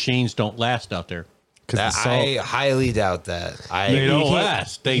because machines don't last out there. Because I highly doubt that. They don't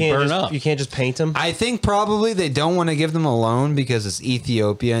last. They burn up. You can't just paint them. I think probably they don't want to give them a loan because it's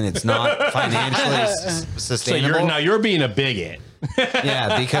Ethiopia and it's not financially So sustainable. you're being a bigot.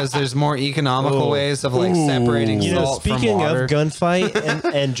 Yeah, because there's more economical ways of like separating You know, salt from speaking water. of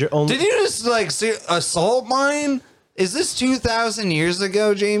gunfight and only. Did you just like see a salt mine? Is this 2,000 years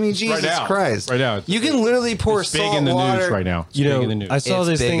ago, Jamie? Jesus now. Christ! Right now. You can literally pour It's big salt in the water. news right now. It's You big know, in the news. I saw It's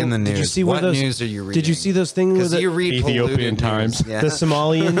this big thing. in the Did you news. see What one of those? news are you Did you reading? see those things? Because With you the, read Ethiopian polluted Times. news. Yeah. the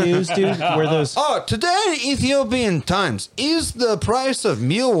Somalian news, dude, where those. Oh, today Ethiopian Times is the price of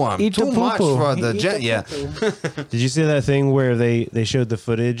mealworm Eat too the much poo-poo. for the Eat jet? the Yeah, Did you see that thing where they showed the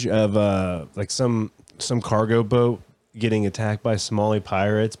footage of like some cargo boat getting attacked by Somali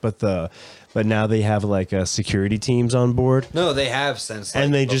pirates, but now they have like security teams on board. no, they have since. Like,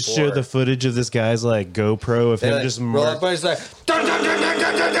 And they just showed the footage of this guy's like GoPro of They him like, just roll up, but it's like dun, dun, dun, dun,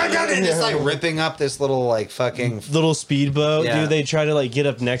 dun, dun, dun, dun, and just like ripping up this little like fucking. little speedboat, Yeah. dude. They try to like get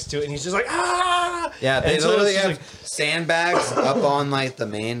up next to it, and he's just like ah. Yeah, they And so literally it's have just sandbags up on like the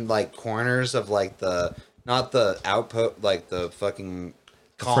main like corners of like the not the output like the fucking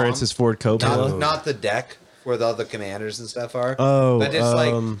column. Francis Ford Coppola. not the deck where the other commanders and stuff are. Oh, but it's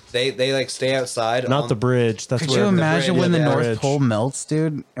like they like stay outside. Not on- the bridge. That's Could where you the imagine bridge- when the yeah, North bridge. Pole melts,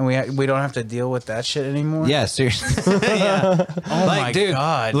 dude, and we don't have to deal with that shit anymore? Yeah, seriously. Yeah. Oh Like, my dude,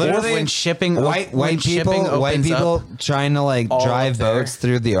 god! literally, when shipping white when shipping white opens people up, trying to like all drive up there. boats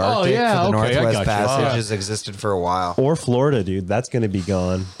through the Arctic yeah, for the okay, I Northwest got you. Passage Yeah. has existed for a while. Or Florida, dude. That's going to be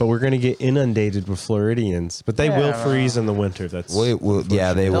gone. But we're going to get inundated with Floridians. But they will Yeah. freeze in the winter. That's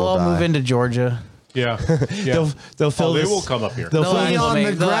Yeah, they they'll will all die. move into Georgia. Yeah. they'll fill They this. will come up here. They'll They'll fill We this- on the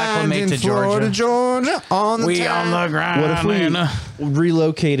acclimate- they'll grind acclimate in to Florida, Georgia, on the We town. on the ground. What if we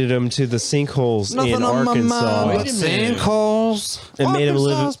relocated them to the sinkholes Nothing in on my Arkansas mind but Wait a minute. sinkholes. and made them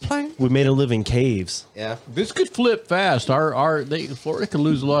Arkansas's live? plain. We made them live in caves. Yeah. This could flip fast. Florida could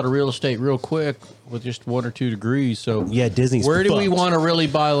lose a lot of real estate real quick with just 1 or 2 degrees. So Yeah, Disney's. where do we fucked. want to really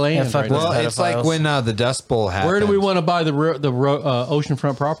buy land? fuck right with now? Well, it's like pedophiles. when the Dust Bowl happened. Where do we want to buy the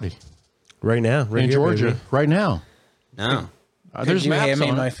oceanfront property right now? Right in here, Georgia? baby. Right now, No. there's you maps hand me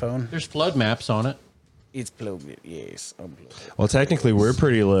on my it. phone? There's flood maps on it. It's blue. Yes, I'm blue. Well, technically, we're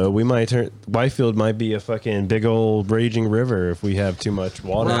pretty low. We might turn. Whitefield might be a fucking big old raging river if we have too much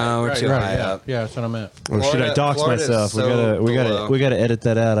water. No, we're too high yeah. up. Yeah, that's what I meant. Or should I Florida- dox Florida's myself? so below. We gotta edit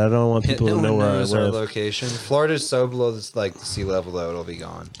that out. I don't want No people to know one where I knows our live. location. Florida's so below this, like the sea level, though it'll be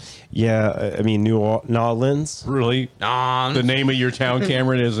gone. Yeah, I mean New Orleans. Really, the name of your town,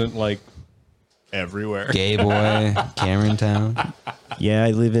 Cameron, isn't like everywhere. Gay boy, Cameron Town, Yeah,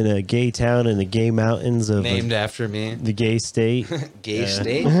 I live in a gay town in the gay mountains of named after me. the gay state. Gay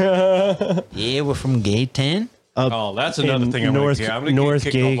state. Yeah, we're from Gay 10. Oh, that's another in thing I'm North- going to I'm going North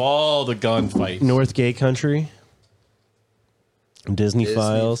to kick Gate- off all the gunfights. North Gay Country. Disney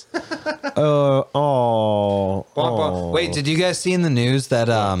Files. Wait, did you guys see in the news that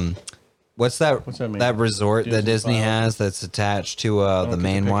What's that? What's that mean? That resort that Disney Files. has that's attached to the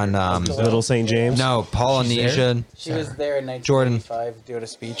main one. Little St. James. No, Polynesian. She was there in Jordan. 1985 doing a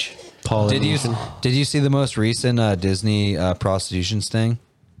speech. Did you see the most recent Disney prostitution sting?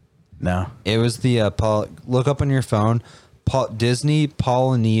 No. It was the look up on your phone, Disney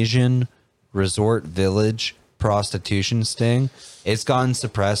Polynesian Resort Village prostitution sting. It's gotten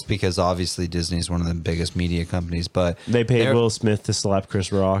suppressed because obviously Disney's one of the biggest media companies, but They paid they're- Will Smith to slap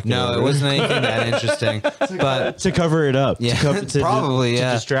Chris Rock. No, it wasn't anything that interesting. But to cover it up. Yeah, probably, to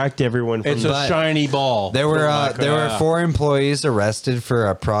yeah. distract everyone from It's a shiny ball. there were Like, there were 4 employees arrested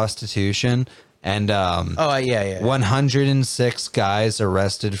for prostitution, and Oh, yeah. 106 guys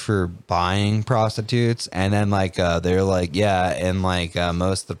arrested for buying prostitutes, and then they're like, yeah, and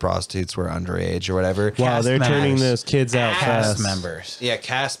most of the prostitutes were underage or whatever. Wow, Cast they're turning members. those kids out Cast fast. members. Yeah,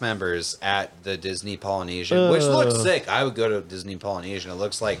 cast members at the Disney Polynesian, which looks sick. I would go to Disney Polynesian. It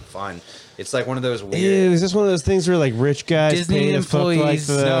looks like fun. It's like one of those weird. Ew, is this one of those things where like rich guys Disney pay to fuck like employees-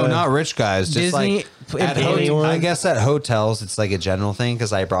 the... No, not rich guys. Just Disney at employees. I guess at hotels, it's like a general thing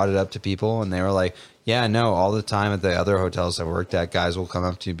because I brought it up to people and they were like, "Yeah, no, all the time at the other hotels I worked at, guys will come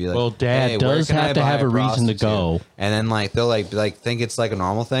up to you and be like, Well, Dad hey, where does can have I to buy have a reason to prostitute?" go. And then they'll think it's like a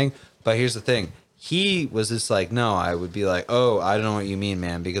normal thing. But here's the thing: he was just like, "No," I would be like, "Oh, I don't know what you mean,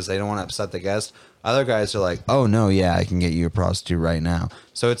 man," because they don't want to upset the guest. Other guys are like, "Oh no, yeah, I can get you a prostitute right now."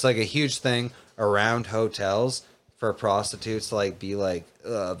 So it's like a huge thing around hotels for prostitutes to be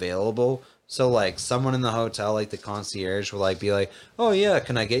available. So someone in the hotel, like the concierge, will be like, "Oh yeah,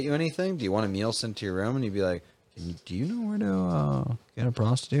 can I get you anything? Do you want a meal sent to your room?" And you'd be like, "Do you know where to get a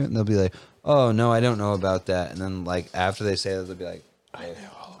prostitute?" And they'll be like, "Oh no, I don't know about that." And then after they say that, they'll be like, "I know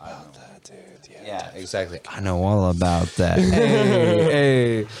all about that, dude." Yeah, exactly. I know all about that.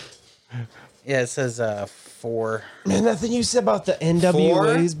 hey. Yeah, it says 4. Man, that thing you said about the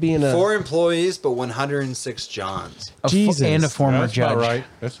NWAs being a... 4 employees, but 106 Johns. Jesus. And a former That's judge. about right.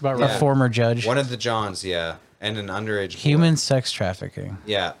 That's about Yeah. right. A former judge. One of the Johns, yeah, and an underage boy. Human sex trafficking.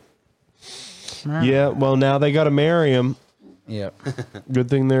 Yeah. Yeah, well, now they got to marry him. Yep. Good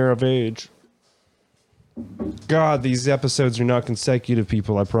thing they're of age. God, these episodes are not consecutive,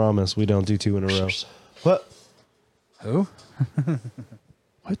 people. I promise. We don't do 2 in a row. What? Who?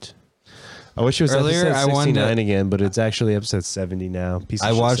 What? I wish it was Earlier, episode I wanted 69 to- again, but it's actually episode 70 now. Piece of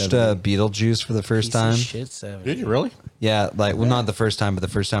I shit watched 70. Beetlejuice for the first time. Shit, 7. Did you really? Yeah, well, not the first time, but the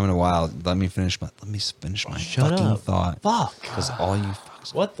first time in a while. Let me finish my Shut fucking up. thought. Fuck. Because all you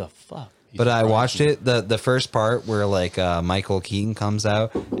fucks. What the fuck? But I watched it. The first part where Michael Keaton comes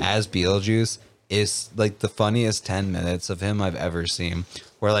out as Beetlejuice is the funniest 10 minutes of him I've ever seen.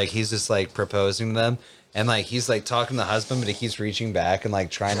 Where he's just proposing to them. And he's talking to the husband, but he keeps reaching back and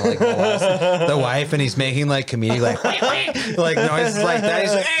trying to molest the wife, and he's making comedic noises like that.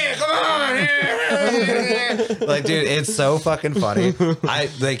 He's like, "Hey, come on!" Dude, it's so fucking funny.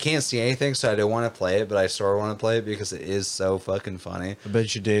 They can't see anything, so I don't want to play it, but I sort of want to play it because it is so fucking funny. I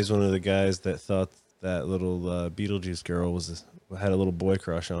bet you Dave's one of the guys that thought that little Beetlejuice girl had a little boy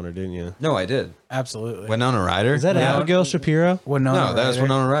crush on her, didn't you? No, I did. Absolutely. Winona Ryder. Is that Abigail Shapiro? No, that was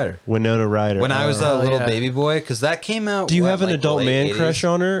Winona Ryder. Winona Ryder. When I was a little yeah. baby boy, because that came out. Do you what, have an the adult late man 80s? crush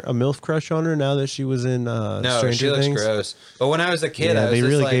on her? A MILF crush on her now that she was in No, Stranger she looks Things? gross. But when I was a kid, I Yeah, was they just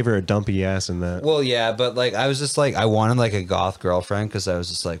really gave her a dumpy ass in that. Well, yeah, but I was just I wanted a goth girlfriend because I was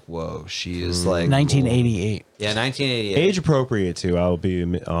just whoa, she is 1988. Yeah, 1988. Age appropriate too, I'll be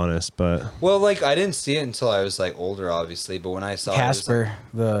honest, but Well, I didn't see it until I was older, obviously. But when I saw Casper,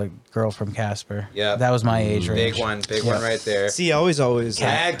 the girl from Casper. Yeah. That was my age range. big one right there. see, I always I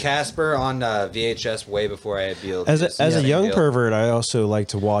had Casper on VHS way before I had Beetlejuice. as a young Deal. pervert, I also like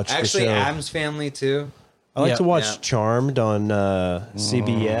to watch Actually, the show. Addams Family too. I like Yeah. to watch Yeah. Charmed on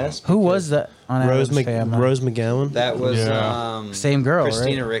CBS. Who was that on Rose, Addams Family? Rose McGowan. That was Yeah. Same girl,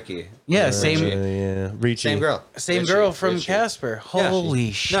 Christina right? Ricci. Yeah, Ricci. same yeah, Ricci. Same girl. same Ricci, girl from Ricci. Casper. Yeah.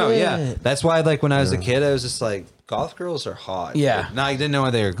 Holy shit. No, yeah. That's why, when I was a kid, I was just goth girls are hot. Yeah. No, I didn't know why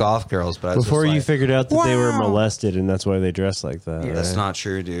they were goth girls, but I was Before just you figured out that they were wow. molested, and that's why they dress like that. Yeah. That's right? not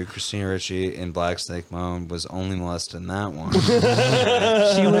true, dude. Christina Ricci in Black Snake Moan was only molested in that one.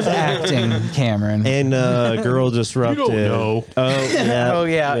 She was acting, Cameron. And Girl Disrupted. know. Oh yeah. Oh,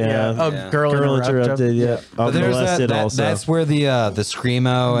 yeah. Oh, Yeah. Girl Interrupted. Yeah. But there's Molested also. that's where the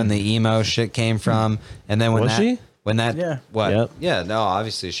screamo and the emo shit came from. And then when Was that, she? when that, Yeah. what? Yep. Yeah, no,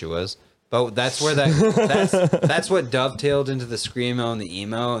 obviously she was. But that's where that's what dovetailed into the screamo and the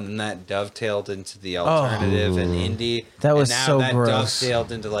emo, and then that dovetailed into the alternative and indie. That was and now so that gross.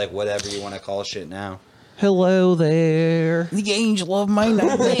 dovetailed into whatever you want to call shit now. Hello there. The angel of my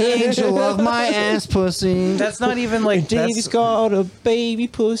night. The angel of my ass pussy. That's not even like Davy's got a baby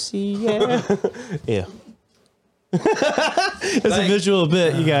pussy. Yeah. Yeah. It's a visual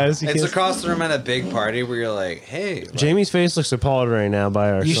bit, you guys. It's across the room at a big party where you're like, hey. Jamie's face looks appalled right now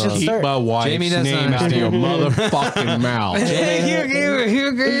by our You should song. start- Keep my wife's Jamie doesn't name out of your motherfucking mouth.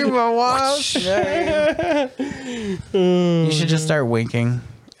 You gave my watch. You should just start winking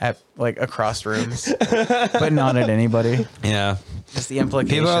at like across rooms, but not at anybody. Yeah. Just the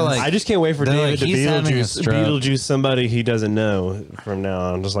implications. People are like, I just can't wait for They're David like, to "He's having a Beetlejuice, stroke." Beetlejuice somebody he doesn't know from now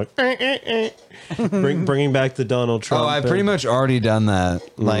on. Just like bringing back the Donald Trump. oh, I've pretty much already done that.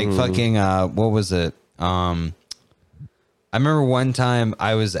 Like Mm-hmm. fucking, what was it? I remember one time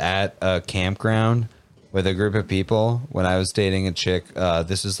I was at a campground with a group of people when I was dating a chick.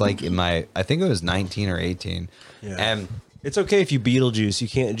 This was like in my, I think it was 19 or 18. Yeah. And It's okay if you Beetlejuice. You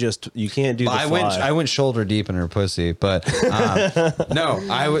can't do the I fly. went shoulder deep in her pussy, but no,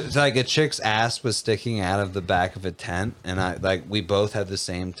 I was like a chick's ass was sticking out of the back of a tent, and I like we both had the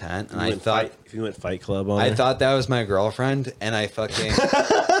same tent, and You I went thought if you went Fight Club on I her. thought that was my girlfriend, and I fucking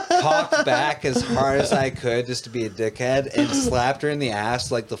cocked back as hard as I could just to be a dickhead and slapped her in the ass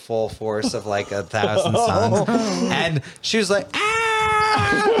like the full force of like 1,000 suns, and she was like,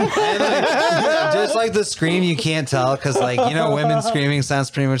 ah! And like, just like the scream, you can't tell because like women screaming sounds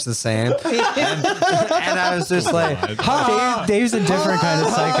pretty much the same, and I was just like, ha! Dave's a different kind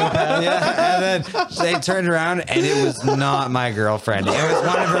of psychopath. Yeah, and then they turned around and it was not my girlfriend. It was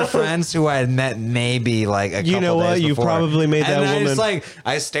one of her friends who I had met maybe like a couple You know what? days You before. probably made that and I woman- just like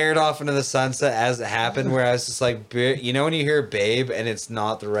I stared off into the sunset as it happened, where I was just like, when you hear "babe" and it's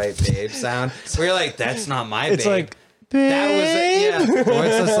not the right "babe" sound, where you're like, that's not my It's babe. like, That was it, yeah. Or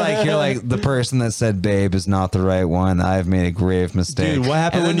it's just like you're like the person that said "babe" is not the right one. I've made a grave mistake. dude, what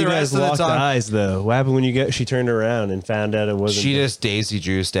happened And when then you the guys rest of the locked time- eyes though? What happened when she turned around and found out it wasn't? She just daisy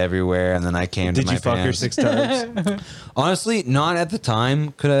juiced everywhere, and then I came to Did my you fuck her pants. 6 times? Honestly, not at the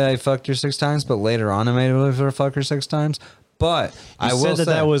time could I have fucked her 6 times, but later on I might have able to fuck her 6 times. But I You will said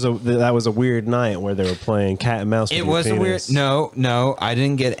say that was a weird night where they were playing cat and mouse. With it your was a weird. penis. No, I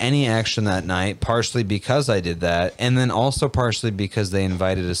didn't get any action that night. Partially because I did that, and then also partially because they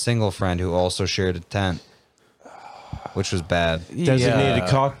invited a single friend who also shared a tent, which was bad. Designated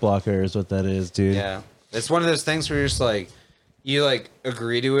cock blocker is what that is, dude. Yeah, it's one of those things where you're just like, you like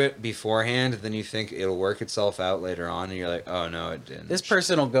agree to it beforehand, then you think it'll work itself out later on, and you're like, oh no, it didn't. This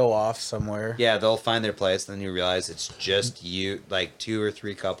person will go off somewhere. Yeah, they'll find their place. Then you realize it's just you, like 2 or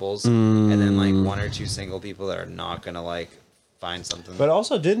 3 couples, and then like 1 or 2 single people that are not gonna like find something. But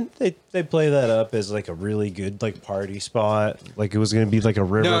also, didn't they play that up as like a really good like party spot? Like it was gonna be like a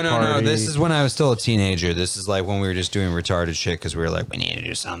river no. party. This is when I was still a teenager. This is like when we were just doing retarded shit because we were like, we need to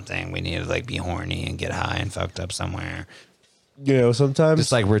do something. We need to like be horny and get high and fucked up somewhere. Sometimes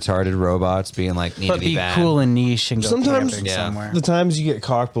Just like retarded robots being like, need But to be be bad. cool and niche and go Sometimes- camping Yeah. somewhere. the times you get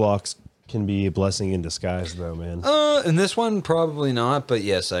cock blocks can be a blessing in disguise, though, man. And this one probably not, but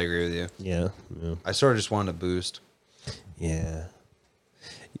yes, I agree with you. Yeah. I sort of just wanted to boost. Yeah.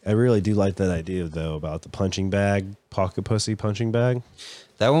 I really do like that idea though about the punching bag, pocket pussy punching bag.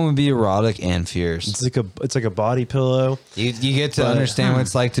 That one would be erotic and fierce. It's like a body pillow. You get to understand what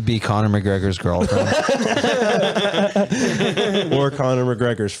it's like to be Conor McGregor's girlfriend. Or Conor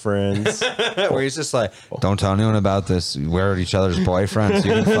McGregor's friends. Where he's just like, don't tell anyone about this. We're each other's boyfriends.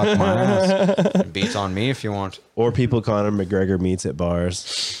 You can fuck my ass. Beats on me if you want. Or people Conor McGregor meets at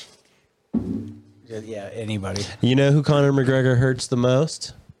bars. Yeah, anybody. You know who Conor McGregor hurts the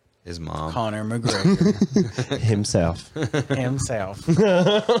most? His mom. Conor McGregor Himself. himself.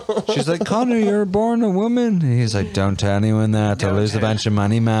 She's like, Conor, you're born a woman. And he's like, don't tell anyone that. I'll lose a bunch of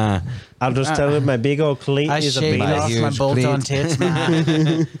money, ma. I'll just tell him my big old cleat I is a shaved penis. off my huge bolt-on cleat. tits, man.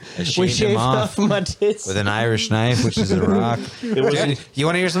 I We shaved shaved him off my tits. with an Irish knife, which is a rock. Dude, you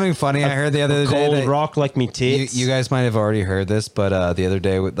want to hear something funny? I heard the other day. Cold that- rock like me tits. You guys might have already heard this, but the other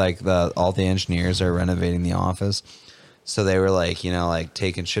day, with like all the engineers are renovating the office, so they were like, like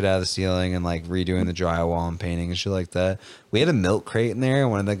taking shit out of the ceiling and like redoing the drywall and painting and shit like that. We had a milk crate in there, and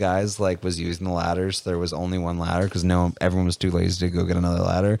one of the guys like was using the ladders. So there was only one ladder because everyone was too lazy to go get another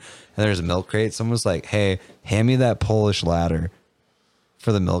ladder. And there's a milk crate. Someone was like, "Hey, hand me that Polish ladder."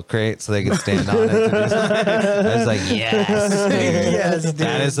 For the milk crate, so they could stand on it. I was like, yes, dude. Yes, dude.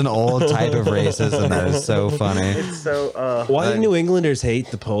 That is an old type of racism. That is so funny. So, Why do New Englanders hate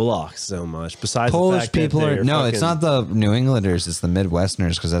the Polacks so much? Besides the Polish fact that people are they're no, it's fucking- not the New Englanders, it's the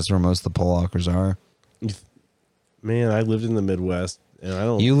Midwesterners because that's where most of the Polackers are. Man, I lived in the Midwest, And I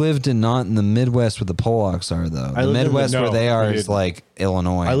don't. You lived not in the Midwest where the Polacks are, though. I The lived in the- Midwest where no, they are dude. is like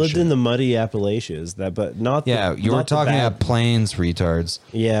Illinois. I and lived shit. in the muddy Appalachians. But not. Yeah, you were not the talking bad- about plains, retards.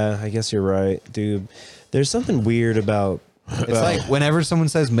 Yeah, I guess you're right, dude. There's something weird about. It's like whenever someone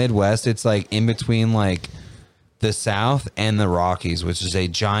says Midwest, it's like in between like the South and the Rockies, which is a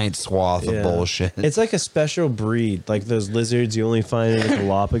giant swath of bullshit. It's like a special breed, like those lizards you only find in the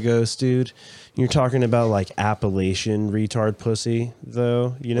Galapagos, dude. You're talking about like Appalachian retard pussy,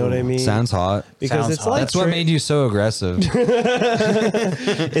 though. You know what I mean? Sounds hot. Because Sounds it's hot. like That's what made you so aggressive.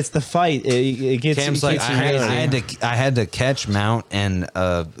 it's the fight. It gets. Cam's it like gets I had to catch mount and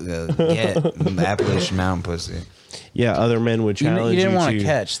get Appalachian mountain pussy. Yeah, other men would You challenge didn't want to to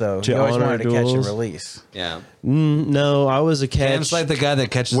catch, though. to You always honor wanted to catch and duels. release. Yeah, No, I was a catch. Cam's like the guy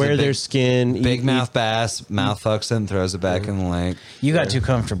that catches wear the their big, skin, big eat- mouth bass, mouth fucks it, and throws it back in the lake. You got too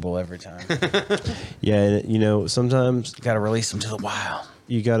comfortable every time. Yeah, and, you know, sometimes You got to release them to the wild.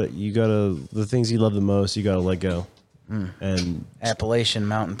 you gotta the things you love the most, you gotta let go. And Appalachian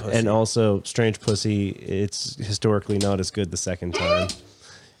mountain pussy. and also strange pussy, it's historically not as good the second time.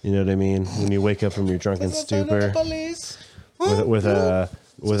 You know what I mean? When you wake up from your drunken stupor with a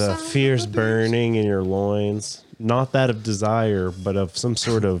fierce burning in your loins, not that of desire, but of some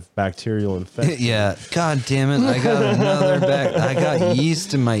sort of bacterial infection. Yeah, god damn it! I got another back. I got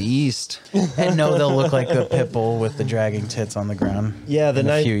yeast in my yeast. And no, they'll look like the pit bull with the dragging tits on the ground. Yeah, the in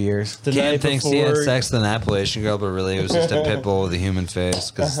night a few years. the Cam night thinks he had before- sex with an Appalachian girl, but really it was just a pit bull with a human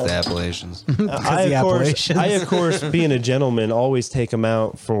face because it's the Appalachians. I the Appalachians. of course, being a gentleman, always take them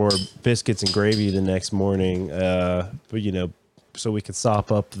out for biscuits and gravy the next morning. But you know, so we could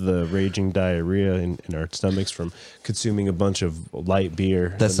sop up the raging diarrhea in our stomachs from consuming a bunch of light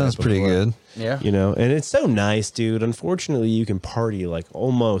beer. That the sounds night pretty before. good. Yeah. You know, and it's so nice, dude. Unfortunately, you can party like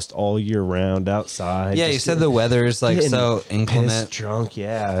almost all year round outside. Yeah, you Just said the weather is like getting so pissed inclement. drunk.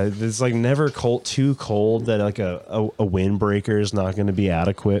 Yeah, it's like never too cold that like a windbreaker is not going to be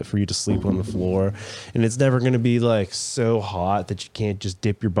adequate for you to sleep on the floor, and it's never going to be like so hot that you can't just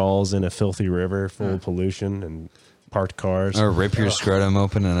dip your balls in a filthy river full of pollution and parked cars. Or rip your scrotum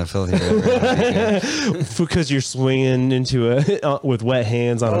open in a filthy river. Because you're swinging into a with wet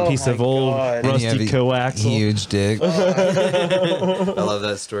hands on a piece my of old God. And you have rusty a coaxial. huge dick. I love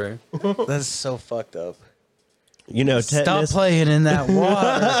that story. That's so fucked up. You know, Stop tetanus. playing in that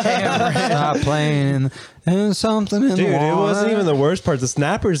water, Cameron. Stop playing and something in Dude, the water. it wasn't even the worst part. The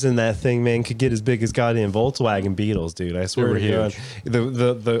snappers in that thing, man, could get as big as goddamn Volkswagen Beetles, dude. I swear were to God. huge.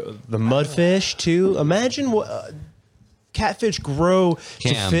 The mudfish too. Imagine what catfish grow to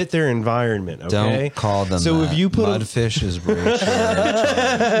Cam, fit their environment. Okay, Don't call them So that. if you put Mudfish is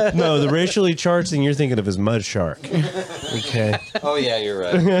racial. no, the racially charged thing you're thinking of is mud shark. Okay, Oh yeah, you're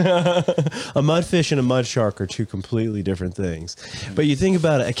right. a mudfish and a mud shark are two completely different things. But you think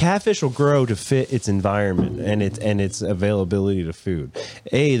about it, a catfish will grow to fit its environment and its availability to food.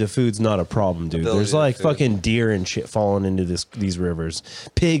 The food's not a problem, dude. Ability There's to like food. fucking deer and shit falling into these rivers,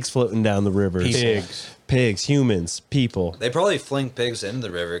 pigs floating down the rivers, pigs, humans, people. They probably fling pigs into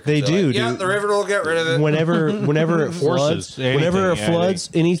the river. 'cause They they're do, like, yeah, dude. the river will get rid of it. Whenever it floods,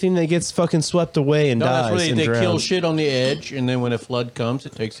 anything that gets fucking swept away and No, dies that's where and they kill drowns. shit on the edge, and then when a flood comes,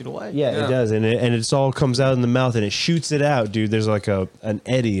 it takes it away. Yeah, Yeah. it does, and it all comes out in the mouth, and it shoots it out, dude. There's like an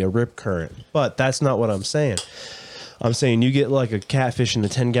eddy, a rip current, but that's not what I'm saying. I'm saying you get like a catfish in a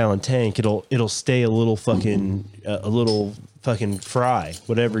 10-gallon tank, it'll stay a little fucking fry,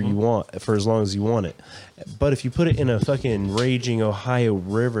 whatever you want, for as long as you want it. But if you put it in a fucking raging Ohio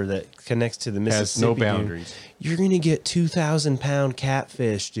river that connects to the Mississippi, no dude, boundaries. you're gonna get 2,000-pound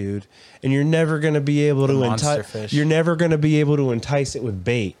catfish, dude, and you're never gonna be able to monster entice. fish. You're never gonna be able to entice it with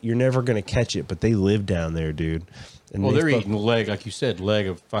bait. You're never gonna catch it, but they live down there, dude. And Well, they they're fuck- eating leg, like you said, leg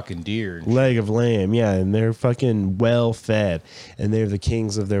of fucking deer. leg of lamb, yeah, and they're fucking well fed, and they're the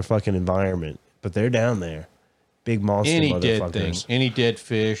kings of their fucking environment. But they're down there, big monster Any dead motherfuckers. thing, any dead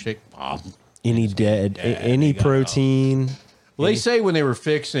fish. Any dead, any they got protein. Well, they say when they were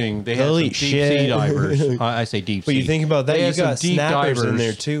fixing, they had They'll some eat deep shit. sea divers. I say deep But sea. you think about that, They you had some got deep snappers in divers.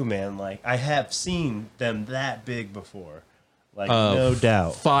 there too, man. Like I have seen them that big before, like no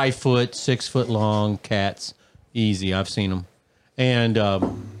doubt. 5 foot, 6 foot long cats, easy. I've seen them, and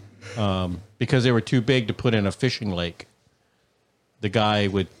because they were too big to put in a fishing lake, the guy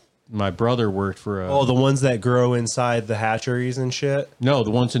with my brother worked for a. Oh, the ones that grow inside the hatcheries and shit. No,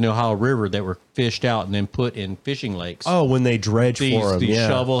 the ones in the Ohio River that were fished out and then put in fishing lakes. Oh, when they dredge for them, These yeah.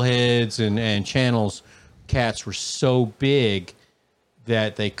 shovel heads and channels cats were so big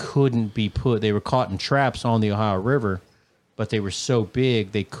that they couldn't be put. They were caught in traps on the Ohio River, but they were so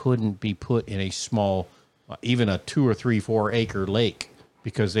big they couldn't be put in a small, even a 2 or 3, 4 acre lake.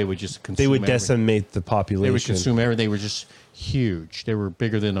 because they would just consume They would everything. decimate the population. They would consume everything. They were just huge. They were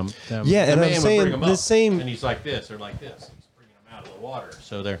bigger than them. Yeah, The and I'm man would saying bring 'em the up, same- And he's like this, or like this. He's bringing them out of the water.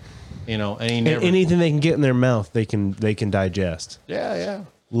 So they're, and he And never. anything they can get in their mouth, they can digest. Yeah.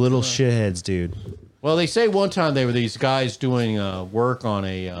 Little shitheads, dude. Well, they say one time they were these guys doing work on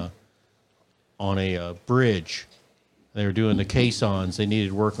a bridge. They were doing the caissons. They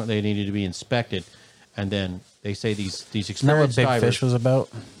needed work. They needed to be inspected, and then they say these Remember what experienced Big divers. Fish was about?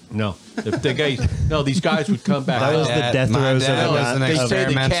 No, the guys. No, these guys would come back. That was up. the death my throes of dad the was an They say the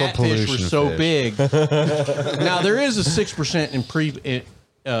experimental catfish were pollution so fish. big. Now there is a 6%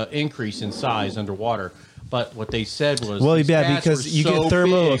 increase in size underwater, but what they said was, Well, these yeah, cats because were you so get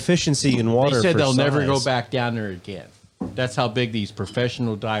thermal big, efficiency in water. They said for they'll never go size. back down there again. That's how big these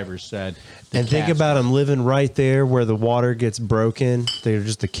professional divers said. the And think cats about were. them living right there where the water gets broken. They're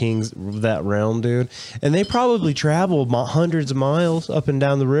just the kings of that realm, dude. And they probably travel hundreds of miles up and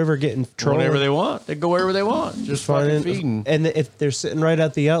down the river getting trolling. Whatever they want, they go wherever they want. Just fucking feeding. And if they're sitting right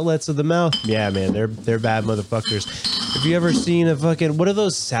at the outlets of the mouth, yeah, man, they're bad motherfuckers. Have you ever seen a fucking what are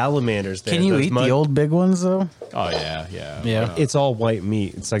those salamanders? There? Can you Those eat the old big ones though? Oh yeah. Yeah. It's all white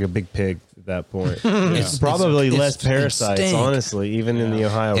meat. It's like a big pig at that point. It's probably it's- less it's parasites, stink. honestly, even in the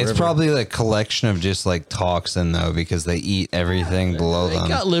Ohio It's River. probably like a collection of just like toxin though, because they eat everything below They them.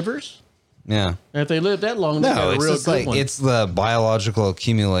 got livers. Yeah. And if they live that long, they got No, a it's real just good like one. it's the biological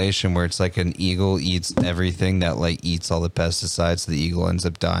accumulation where it's like an eagle eats everything that like eats all the pesticides. The eagle ends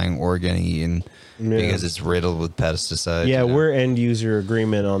up dying or getting eaten because it's riddled with pesticides. Yeah, you know? we're end user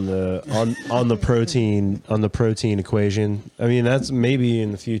agreement on the on the protein equation. I mean, that's maybe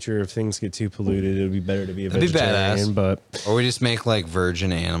in the future if things get too polluted, it'd be better to be a That'd be vegetarian. badass. But Or we just make like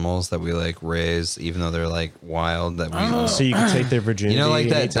virgin animals that we like raise, even though they're like wild. That we so you can take their virginity you know, like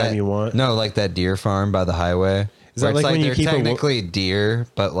that anytime you want. No, like that deer farm by the highway. Is that where it's like when you they're keep a technically deer,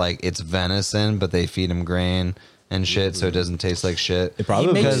 but like it's venison, but they feed them grain and shit, so it doesn't taste like shit. It probably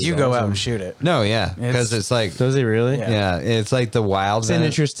He makes does. you go out and shoot it. No, yeah, because it's like Does he really? Yeah. it's like the wild. It's an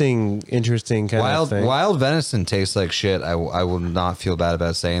interesting kind of thing. Wild venison tastes like shit. I will not feel bad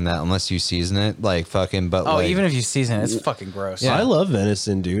about saying that unless you season it like fucking. But Oh, like, even if you season it, it's fucking gross. Yeah. I love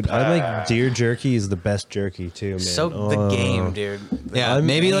venison, dude. I like deer jerky is the best jerky too, man. So the Oh. game, dude. yeah,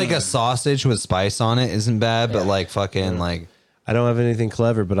 maybe like a sausage with spice on it isn't bad, but like fucking like I don't have anything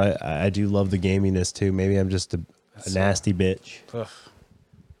clever, but I do love the gaminess too. Maybe I'm just a nasty bitch. Ugh.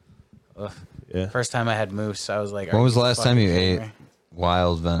 Ugh. Yeah. First time I had moose, I was like, when "Are was the you last time fucking you kidding ate me?"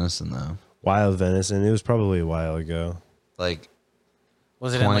 wild venison though? Wild venison. It was probably a while ago. Like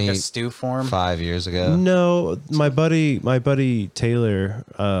Was it in like a 20 stew form? 5 years ago. No, my buddy Taylor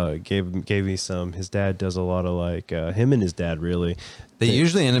gave me some. His dad does a lot of like him and his dad really. They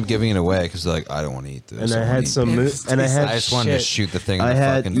usually end up giving it away because they're like, I don't want to eat this. And I wanna had eat some this." and I had I just wanted to shit. shoot the thing. In I the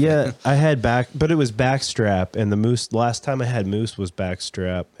had fucking I had back, but it was backstrap, and the moose. Last time I had moose was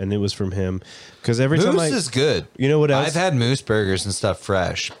backstrap, and it was from him. Because every time Moose is good. You know what else? I've had moose burgers and stuff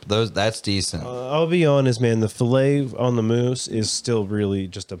fresh. That's decent. I'll be honest, man. The fillet on the moose is still really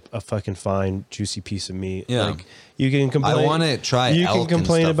just a fucking fine, juicy piece of meat. Yeah. Like you can complain. wanna try You elk can and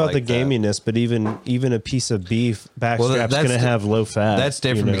complain stuff about like the that. gaminess, but even a piece of beef backstrap's that's gonna di- have low fat. That's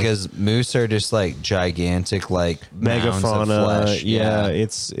different you know? because moose are just like gigantic, like mounds of megafauna. flesh. Yeah,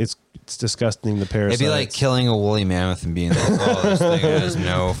 it's disgusting. The parasites. It'd be like killing a woolly mammoth and being like, "Oh, this thing has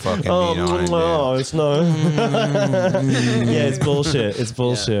no fucking meat on it." no, dude." it's not. Yeah, it's bullshit. It's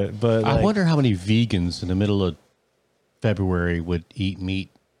bullshit. But I like, wonder how many vegans in the middle of February would eat meat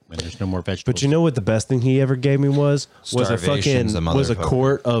when there's no more vegetables. But you know what the best thing he ever gave me was a Starvation's fucking a was a motherfucker.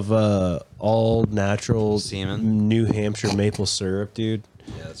 quart of all natural Semen? New Hampshire maple syrup, dude.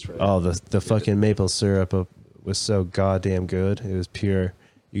 Yeah, that's right. Oh, the fucking maple syrup was so goddamn good. It was pure.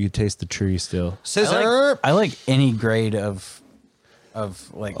 You could taste the tree still. Scissor. I like any grade of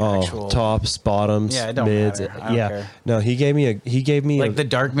like Oh, actual tops, bottoms, Yeah, it don't mids. matter. I don't Yeah, care. no, he gave me like the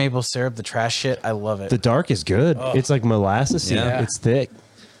dark maple syrup, the trash shit. I love it. the dark is good. It's like molasses. Yeah. It's thick.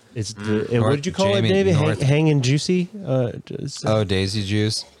 It's what did you call Jamie, it, David? North- Hanging juicy. Oh, daisy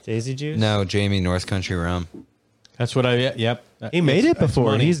juice. Daisy juice. No, Jamie, North Country Rum. that's what Yep. He made it That's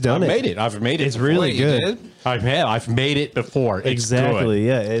before. money. He's done I've it. Made it. I've made it. It's before. really Wait, you good. did? I've made it before. It's Exactly.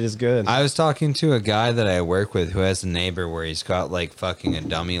 Yeah, it is good. I was talking to a guy that I work with who has a neighbor where he's got like fucking a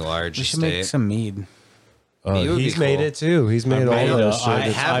dummy large we should make estate. some mead. It would be He's made cool. it too. He's made all made it. those shit. I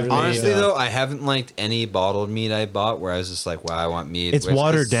It's have- really, Honestly, though, I haven't liked any bottled meat I bought where I was just like, wow, I want meat. it's which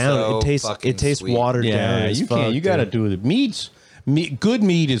watered is down. so It tastes fucking sweet. watered down. Yeah, as you can't. fuck, You got to dude. do the meats. Good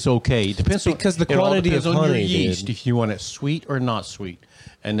meat is okay. It depends because the it all quantity depends of on honey, your yeast dude. if you want it sweet or not sweet,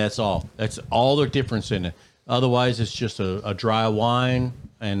 and that's all. That's all the difference in it. Otherwise, it's just a dry wine,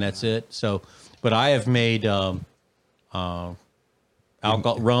 and that's it. So, but I have made alcohol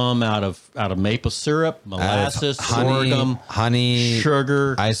rum out of maple syrup, molasses, sorghum, honey,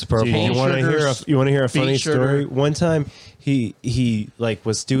 sugar, isopropyl. Dude, you want to hear a funny beet story? sugar. One time he like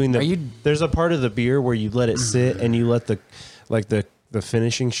was doing there's a part of the beer where you let it sit and you let the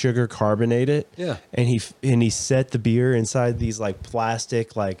finishing sugar carbonate it. Yeah. And he set the beer inside these like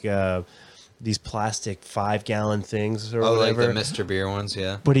plastic these plastic 5-gallon things or whatever. Like the Mr. Beer ones,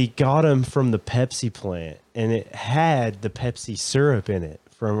 yeah. But he got them from the Pepsi plant, and it had the Pepsi syrup in it.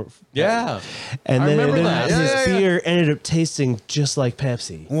 Yeah. And I then remember that. his beer ended up tasting just like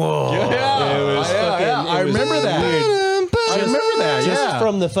Pepsi. Whoa. I remember that. I remember that. Just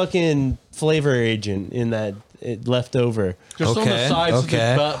from the fucking flavor agent in that it left over. Just on the sides of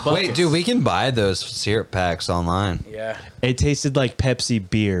the buckets. Wait, dude, we can buy those syrup packs online. Yeah. It tasted like Pepsi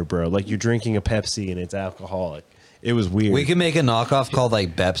beer, bro. Like you're drinking a Pepsi and it's alcoholic. It was weird. We can make a knockoff called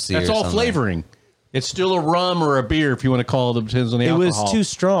like Pepsi. That's or all something. flavoring. It's still a rum or a beer if you want to call it. Depends on the alcohol. It was too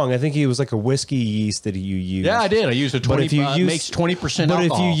strong. I think it was like a whiskey yeast that you used. Yeah, I did. I used a 20. Makes 20% But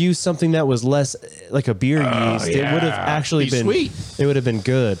alcohol. if you use something that was less like a beer yeast, it would have actually Be been sweet. It would have been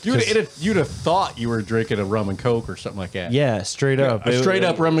good. You'd have thought you were drinking a rum and coke or something like that. Yeah, straight up. A straight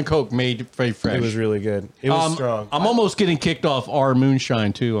up rum and coke made very fresh. It was really good. It was strong. I'm almost getting kicked off our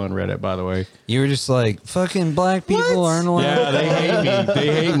moonshine too on Reddit, by the way. You were just like, fucking black people aren't allowed. Yeah, they hate me.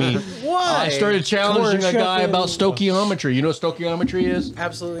 They hate me. Why? I started challenging a guy Corn about stoichiometry. You know what stoichiometry is?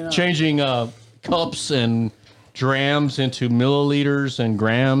 Absolutely not. Changing cups and drams into milliliters and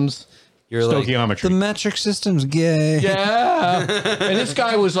grams. You're like, Stoichiometry. the metric system's gay. Yeah. And this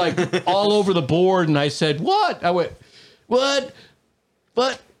guy was like all over the board, and I said, what? I went, what?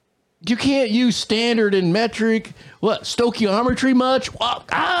 But you can't use standard and metric. What? Stoichiometry much? What?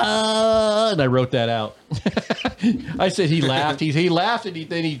 And I wrote that out. I said he laughed. He laughed, and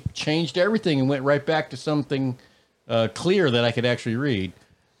then he changed everything and went right back to something clear that I could actually read.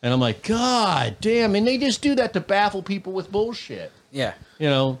 And I'm like, God damn. And they just do that to baffle people with bullshit. Yeah. You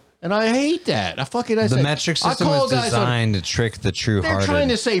know? And I hate that. The metric system was designed to trick the true They're hearted. trying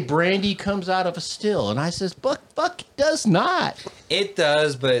to say brandy comes out of a still, and I says, fuck, it does not. It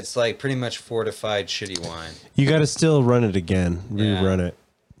does, but it's like pretty much fortified shitty wine. You got to still run it again. Yeah. Rerun it.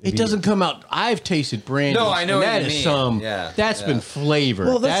 It doesn't come out. I've tasted brandy. No, I know what that you is mean. some. Yeah, That's yeah. been flavored.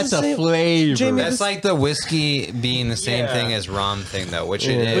 Well, that's that's the a same- flavor. Jamie, That's like the whiskey being the same thing as rum thing, though, which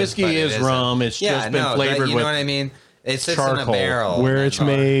it is. Whiskey but it is isn't. rum. It's just been flavored you with know what I mean? It sits in a charcoal. barrel. Where and it's then-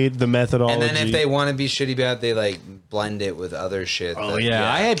 made, the methodology. And then if they want to be shitty about it, they like blend it with other shit. Oh that-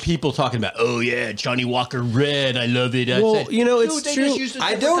 yeah. I had people talking about. Oh yeah, Johnny Walker Red. I love it. I Well, said, you know, it's "Dude, they true. just used a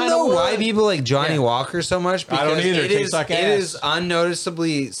I different don't kind know of why wood." people like Johnny Yeah. Walker so much. Because I don't either. It tastes is, like it ass. is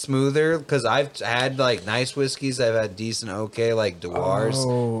unnoticeably smoother because I've had like nice whiskeys. I've had decent, okay, like Dewar's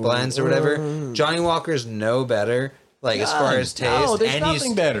blends or whatever. Johnny Walker's no better. Like as far as taste, No, there's and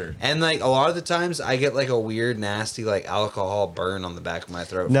nothing better. And like a lot of the times, I get like a weird, nasty like alcohol burn on the back of my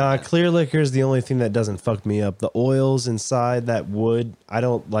throat. from Nah, that. clear liquor is the only thing that doesn't fuck me up. The oils inside that wood, I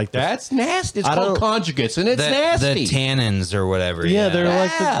don't like. That's nasty. It's I called don't- conjugates, and it's the nasty. tannins or whatever. Yeah, they're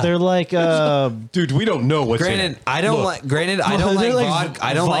Yeah. they're like Dude, we don't know what's in Granted, it. I don't Look, like. Granted, I don't They're like like vodka.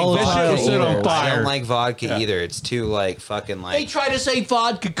 I don't like volatile vodka Shit will sit on either. I fire. don't like vodka either. It's too like fucking They like. try to say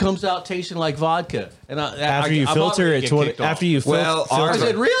vodka comes out tasting like vodka, and after you filter it. After you Well, I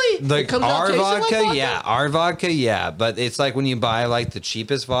said, really? Like It comes out our tasting like vodka, vodka? yeah, our vodka, yeah. But it's like when you buy like the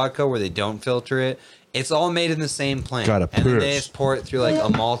cheapest vodka where they don't filter it. It's all made in the same plant, Gotta and then they push. just pour it through like a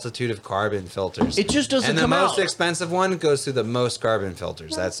multitude of carbon filters. It just doesn't And the come most out. expensive one goes through the most carbon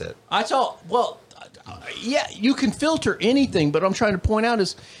filters. That's it. I saw. Well, yeah, you can filter anything, but what I'm trying to point out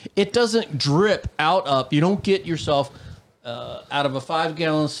is it doesn't drip out up. You don't get yourself out of a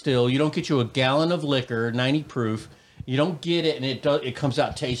 5-gallon still. You don't get you a gallon of liquor, 90 proof. You don't get it, and it comes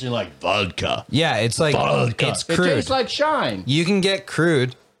out tasting like vodka. Yeah, it's like Vodka. it's It crude. tastes like shine. You can get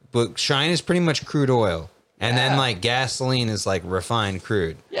crude, but Shine is pretty much crude oil. And then Yeah. like gasoline is like refined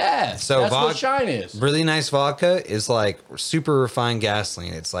crude. Yeah, So that's what vodka- shine is. Really nice vodka is like super refined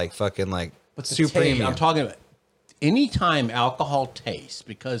gasoline. It's like fucking like But the super taste, premium. I'm talking about anytime alcohol tastes,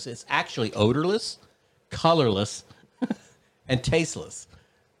 because it's actually odorless, colorless, and tasteless.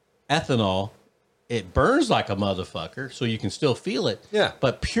 Ethanol, it burns like a motherfucker, so you can still feel it. Yeah.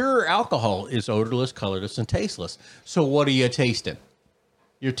 But pure alcohol is odorless, colorless, and tasteless. So what are you tasting?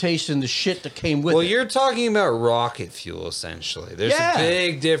 You're tasting the shit that came with Well, it. you're talking about rocket fuel essentially. There's Yeah. a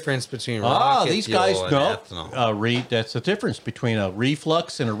big difference between Ah, rocket these fuel guys and know. ethanol. That's the difference between a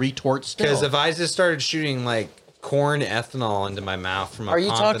reflux and a retort still. Because if I just started shooting like corn ethanol into my mouth from a Are you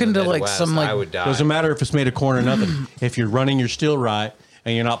pump talking in the to, like, Midwest, some, like- I would die. Doesn't matter if it's made of corn or nothing. If you're running your still right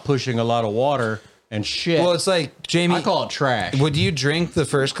and you're not pushing a lot of water and shit, Well, it's like, Jamie, I call it trash. would you drink the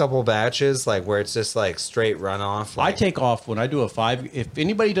first couple batches, like where it's just like straight runoff? I Like, take off when I do a 5. If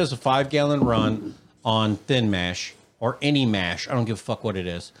anybody does a 5-gallon run on thin mash or any mash, I don't give a fuck what it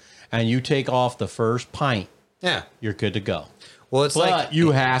is, and you take off the first pint, yeah. you're good to go. Well, it's But like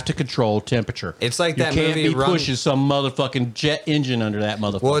you have to control temperature. It's like you that can't movie be Run- pushing some motherfucking jet engine under that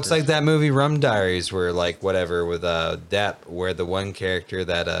motherfucker. Well, it's like that movie Rum Diaries, where like whatever with Depp, where the one character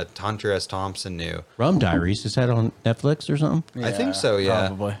that Hunter S. Thompson knew. Rum Diaries. Is that on Netflix or something? I think so. Yeah,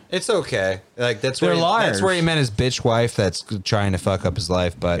 probably. It's okay. Like that's They're where liars. that's where he met his bitch wife that's trying to fuck up his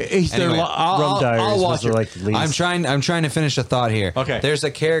life. But He's anyway, Rum Diaries was it. like the least. I'm trying to finish a thought here. Okay. There's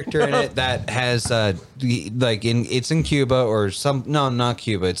a character in it that has like it's in Cuba or some not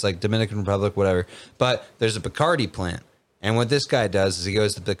Cuba. It's like Dominican Republic, whatever. But there's a Bacardi plant, and what this guy does is he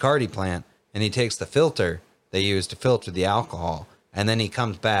goes to the Bacardi plant and he takes the filter they use to filter the alcohol, and then he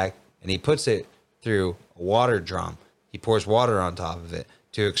comes back and he puts it through a water drum. He pours water on top of it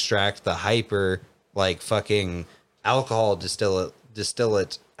to extract the hyper like fucking alcohol distillate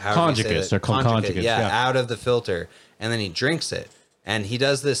however you say Conjugates. that. They're called conjugates, yeah, yeah. out of the filter, and then he drinks it. And he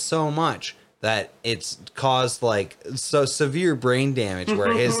does this so much that it's caused like so severe brain damage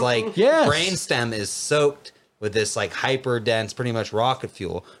where his like Yes. brain stem is soaked with this like hyper dense, pretty much rocket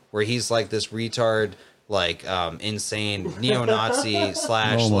fuel, where he's like this retard, like insane neo-Nazi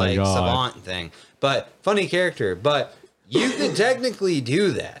slash Oh my like God. savant thing. But funny character. But you could technically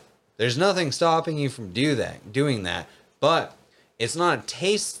do that. There's nothing stopping you from doing that. But it's not a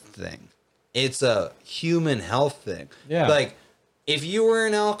taste thing. It's a human health thing. Yeah. Like if you were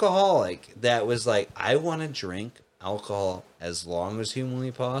an alcoholic that was like, I want to drink alcohol as long as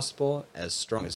humanly possible, as strong as